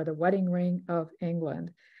dignity, or the wedding ring of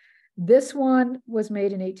England. This one was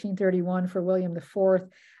made in 1831 for William IV.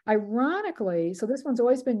 Ironically, so this one's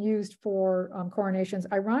always been used for coronations.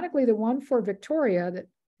 Ironically, the one for Victoria that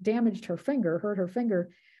damaged her finger, hurt her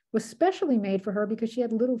finger, was specially made for her because she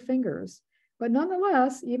had little fingers. But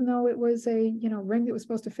nonetheless, even though it was a ring that was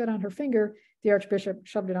supposed to fit on her finger, the Archbishop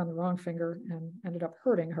shoved it on the wrong finger and ended up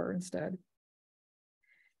hurting her instead.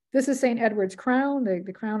 This is St. Edward's crown,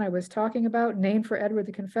 the crown I was talking about, named for Edward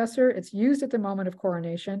the Confessor. It's used at the moment of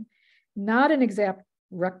coronation, not an exact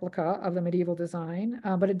replica of the medieval design,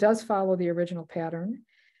 but it does follow the original pattern.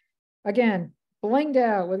 Again, blinged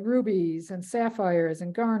out with rubies and sapphires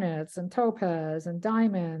and garnets and topaz and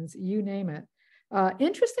diamonds, you name it.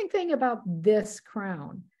 Interesting thing about this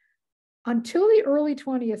crown, until the early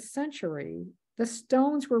 20th century, the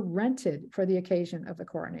stones were rented for the occasion of the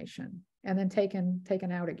coronation and then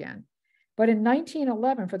taken out again. But in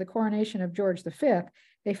 1911, for the coronation of George V,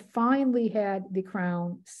 they finally had the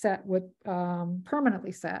crown set with,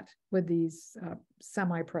 permanently set with these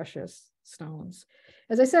semi-precious stones.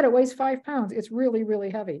 As I said, it weighs 5 pounds. It's really,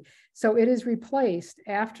 really heavy. So it is replaced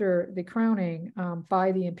after the crowning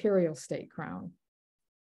by the imperial state crown.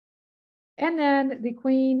 And then the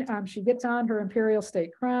queen, she gets on her imperial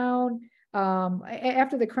state crown.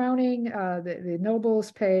 After the crowning, the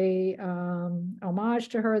nobles pay homage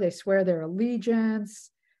to her. They swear their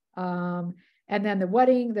allegiance. And then the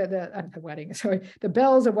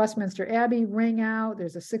bells of Westminster Abbey ring out.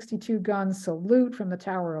 There's a 62-gun salute from the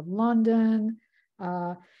Tower of London.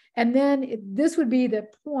 And then this would be the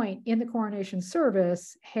point in the coronation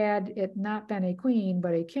service, had it not been a queen,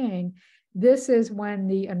 but a king. This is when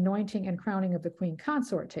the anointing and crowning of the queen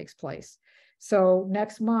consort takes place. So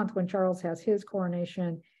next month, when Charles has his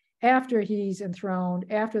coronation, after he's enthroned,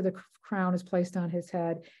 after the crown is placed on his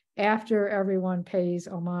head, after everyone pays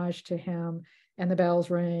homage to him and the bells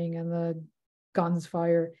ring and the guns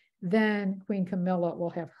fire, then Queen Camilla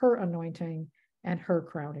will have her anointing and her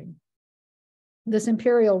crowning. This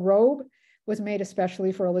imperial robe was made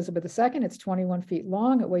especially for Elizabeth II. It's 21 feet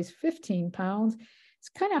long. It weighs 15 pounds.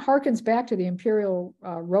 It kind of harkens back to the imperial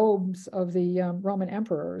robes of the Roman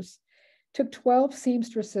emperors. Took 12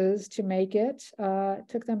 seamstresses to make it.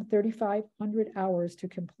 Took them 3,500 hours to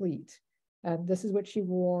complete. And this is what she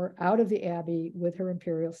wore out of the abbey with her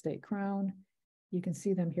imperial state crown. You can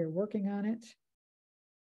see them here working on it.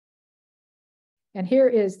 And here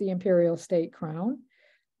is the imperial state crown.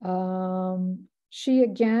 She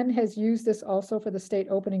again has used this also for the state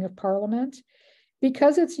opening of Parliament.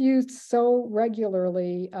 Because it's used so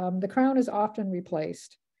regularly, the crown is often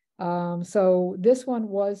replaced. So this one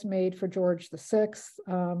was made for George VI,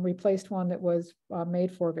 replaced one that was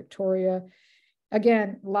made for Victoria.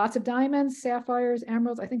 Again, lots of diamonds, sapphires,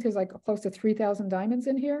 emeralds. I think there's like close to 3,000 diamonds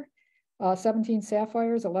in here. 17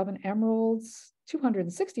 sapphires, 11 emeralds,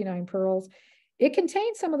 269 pearls. It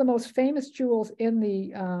contains some of the most famous jewels in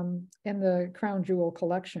the crown jewel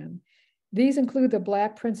collection. These include the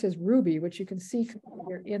Black Prince's ruby, which you can see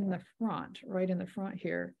here in the front, right in the front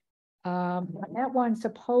here. That one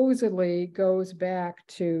supposedly goes back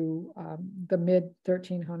to the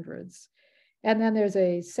mid-1300s. And then there's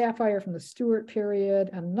a sapphire from the Stuart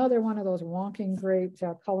period, another one of those wonking great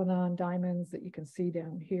Cullinan diamonds that you can see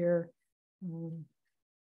down here.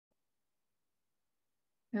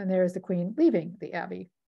 And there's the Queen leaving the Abbey.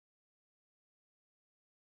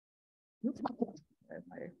 Oops,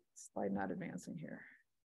 my slide not advancing here.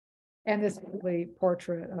 And this lovely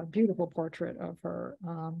portrait, a beautiful portrait of her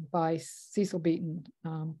by Cecil Beaton,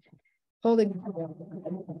 holding,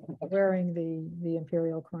 wearing the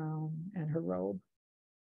imperial crown and her robe,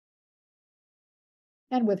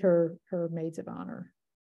 and with her maids of honor.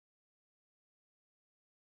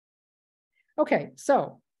 Okay,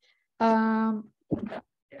 so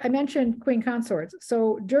I mentioned queen consorts.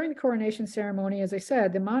 So during the coronation ceremony, as I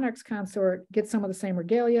said, the monarch's consort gets some of the same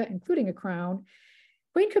regalia, including a crown.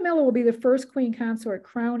 Queen Camilla will be the first queen consort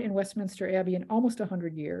crowned in Westminster Abbey in almost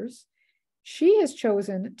 100 years. She has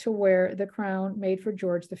chosen to wear the crown made for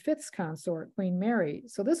George V's consort, Queen Mary.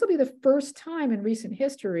 So this will be the first time in recent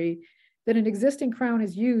history that an existing crown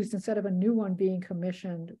is used instead of a new one being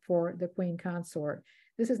commissioned for the queen consort.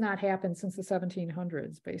 This has not happened since the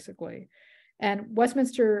 1700s, basically. And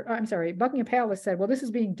Buckingham Palace said, well, this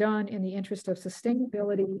is being done in the interest of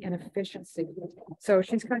sustainability and efficiency. So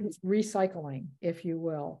she's kind of recycling, if you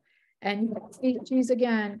will. And she's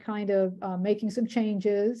again kind of making some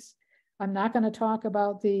changes. I'm not going to talk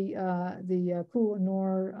about the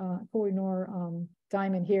Kohinoor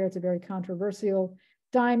diamond here. It's a very controversial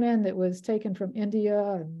diamond that was taken from India,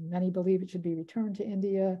 and many believe it should be returned to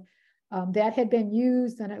India. That had been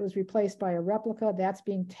used, and it was replaced by a replica. That's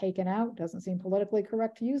being taken out. Doesn't seem politically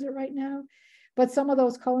correct to use it right now. But some of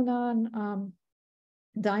those Cullinan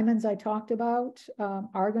diamonds I talked about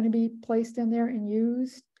are going to be placed in there and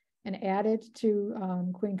used and added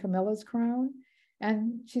to Queen Camilla's crown.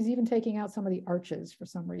 And she's even taking out some of the arches for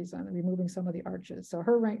some reason, removing some of the arches. So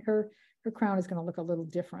her crown is going to look a little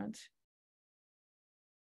different.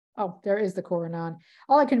 Oh, there is the coronon.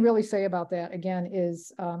 All I can really say about that, again,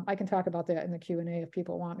 is I can talk about that in the Q&A if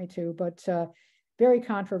people want me to, but very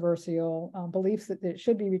controversial. Beliefs that it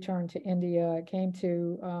should be returned to India. It came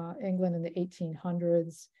to England in the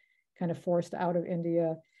 1800s, kind of forced out of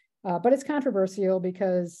India. But it's controversial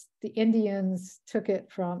because the Indians took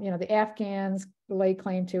it from, the Afghans lay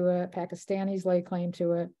claim to it, Pakistanis lay claim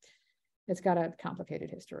to it. It's got a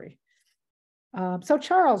complicated history. So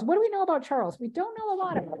Charles, what do we know about Charles? We don't know a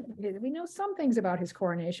lot about him. We know some things about his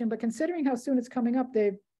coronation, but considering how soon it's coming up,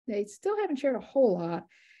 they still haven't shared a whole lot.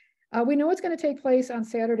 We know it's going to take place on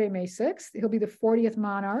Saturday, May 6th. He'll be the 40th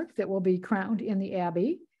monarch that will be crowned in the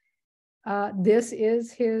Abbey. This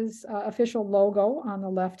is his official logo on the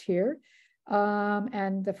left here,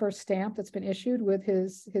 and the first stamp that's been issued with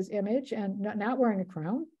his image, and not wearing a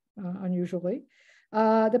crown, unusually.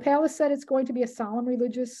 The palace said it's going to be a solemn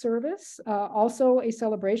religious service, also a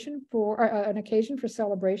celebration for an occasion for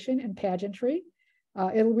celebration and pageantry.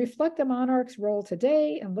 It'll reflect the monarch's role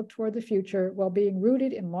today and look toward the future while being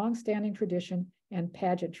rooted in long-standing tradition and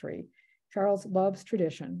pageantry. Charles loves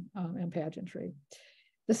tradition and pageantry.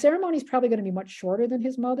 The ceremony is probably going to be much shorter than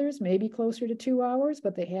his mother's, maybe closer to 2 hours,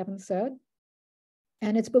 but they haven't said.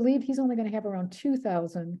 And it's believed he's only going to have around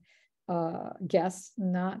 2,000 guests,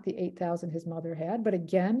 not the 8,000 his mother had. But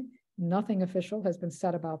again, nothing official has been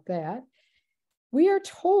said about that. We are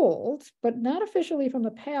told, but not officially from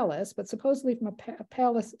the palace, but supposedly from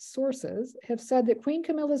palace sources, have said that Queen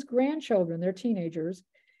Camilla's grandchildren, their teenagers,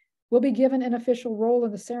 will be given an official role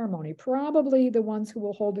in the ceremony, probably the ones who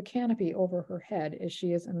will hold the canopy over her head as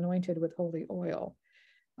she is anointed with holy oil.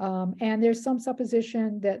 And there's some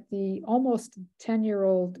supposition that the almost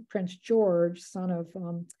 10-year-old Prince George, son of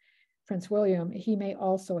Prince William, he may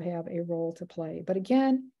also have a role to play. But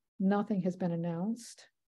again, nothing has been announced.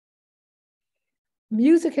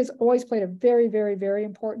 Music has always played a very, very, very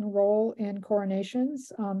important role in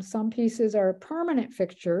coronations. Some pieces are permanent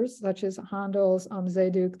fixtures, such as Handel's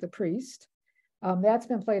Zadok the Priest. That's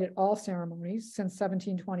been played at all ceremonies since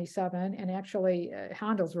 1727, and actually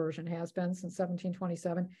Handel's version has been since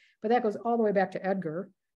 1727, but that goes all the way back to Edgar.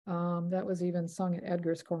 That was even sung at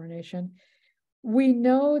Edgar's coronation. We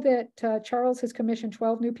know that Charles has commissioned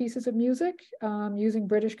 12 new pieces of music using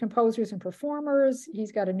British composers and performers.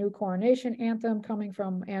 He's got a new coronation anthem coming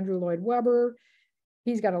from Andrew Lloyd Webber.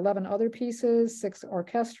 He's got 11 other pieces, 6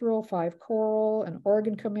 orchestral, 5 choral, an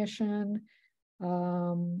organ commission.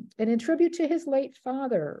 And in tribute to his late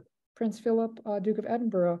father, Prince Philip, Duke of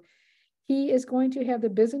Edinburgh, he is going to have the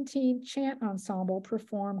Byzantine Chant Ensemble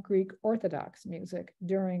perform Greek Orthodox music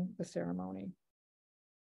during the ceremony.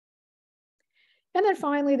 And then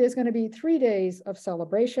finally, there's going to be 3 days of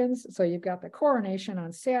celebrations. So you've got the coronation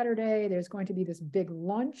on Saturday. There's going to be this big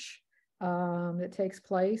lunch that takes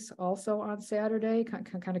place also on Saturday,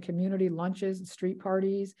 kind of community lunches and street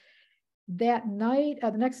parties. That night,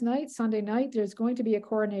 the next night, Sunday night, there's going to be a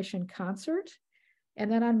coronation concert.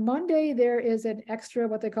 And then on Monday, there is an extra,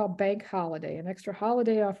 what they call bank holiday, an extra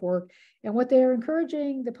holiday off work. And what they're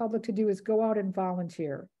encouraging the public to do is go out and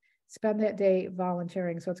volunteer. Spend that day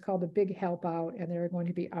volunteering. So it's called the Big Help Out, and there are going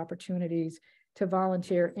to be opportunities to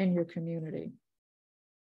volunteer in your community.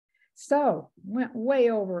 So went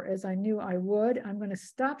way over as I knew I would. I'm going to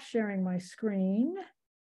stop sharing my screen.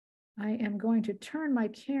 I am going to turn my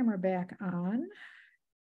camera back on,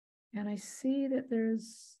 and I see that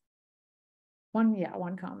there's one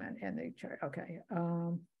comment in the chart. Okay.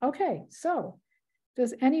 Okay. So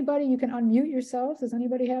does anybody, you can unmute yourselves. Does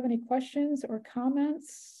anybody have any questions or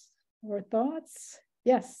comments or thoughts?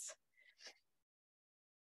 Yes.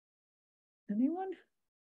 Anyone?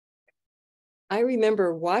 I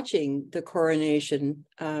remember watching the coronation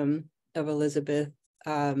of Elizabeth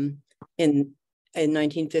in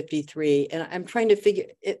 1953, and I'm trying to figure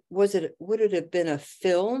would it have been a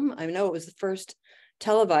film? I know it was the first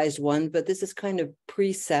televised one, but this is kind of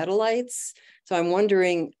pre-satellites. So I'm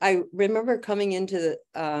wondering, I remember coming into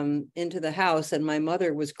the house, and my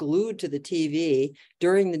mother was glued to the TV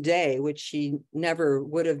during the day, which she never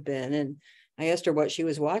would have been. And I asked her what she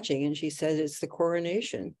was watching, and she said it's the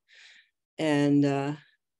coronation. And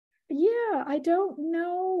yeah, I don't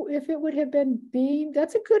know if it would have been beamed.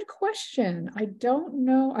 That's a good question. I don't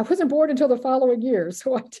know. I wasn't born until the following year,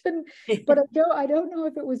 so I didn't, but I don't know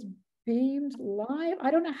if it was beamed live. I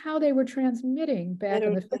don't know how they were transmitting back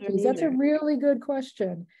in the 50s. That's a really good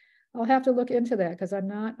question. I'll have to look into that because I'm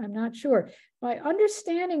not sure. My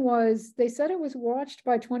understanding was they said it was watched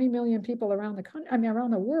by 20 million people around the country,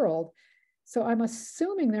 around the world. So I'm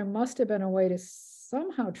assuming there must have been a way to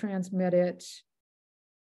somehow transmit it.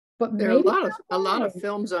 But there are a lot of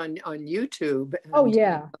films on YouTube. Oh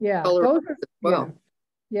yeah, yeah. Those are, well.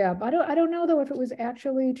 Yeah, but I don't know though if it was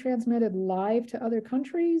actually transmitted live to other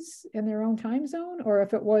countries in their own time zone, or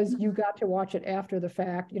if it was you got to watch it after the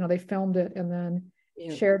fact. You know, they filmed it and then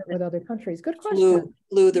shared it with other countries. Good question.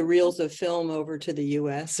 Flew the reels of film over to the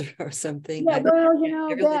U.S. or something. Yeah, well, you know,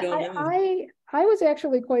 I was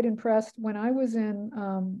actually quite impressed when I was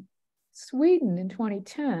in Sweden in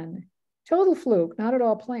 2010. Total fluke, not at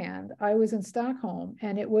all planned. I was in Stockholm,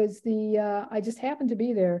 and it was I just happened to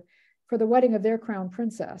be there for the wedding of their crown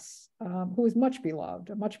princess, who was much beloved,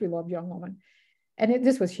 a much beloved young woman. And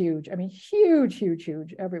this was huge. I mean, huge, huge,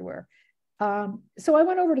 huge everywhere. So I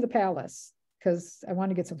went over to the palace because I wanted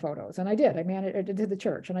to get some photos. And I did. I did the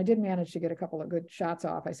church, and I did manage to get a couple of good shots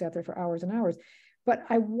off. I sat there for hours and hours. But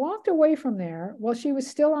I walked away from there while she was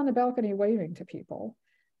still on the balcony waving to people.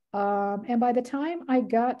 And by the time I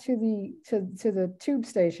got to the tube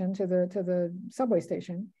station, to the subway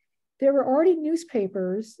station, there were already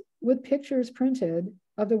newspapers with pictures printed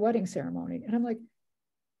of the wedding ceremony. And I'm like,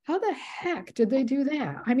 how the heck did they do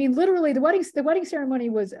that? I mean, literally the wedding ceremony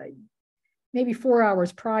was maybe 4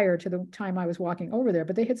 hours prior to the time I was walking over there,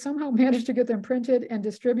 but they had somehow managed to get them printed and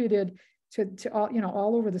distributed to all,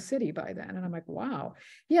 all over the city by then. And I'm like, wow.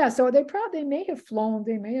 Yeah. So they may have flown,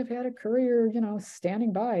 they may have had a courier,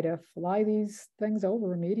 standing by to fly these things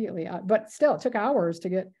over immediately. But still, it took hours to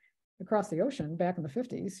get across the ocean back in the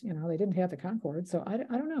 50s. They didn't have the Concorde. So I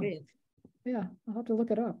don't know. Right. Yeah, I'll have to look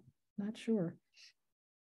it up. Not sure.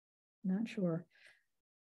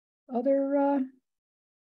 Other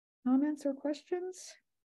comments or questions?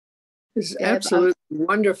 It's Deb, absolutely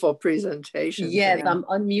wonderful presentation. yes, Thank you.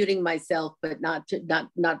 I'm unmuting myself, but not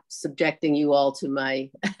subjecting you all to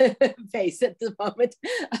my face at the moment.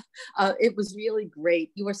 It was really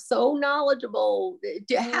great. You were so knowledgeable.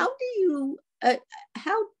 How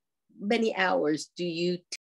many hours do you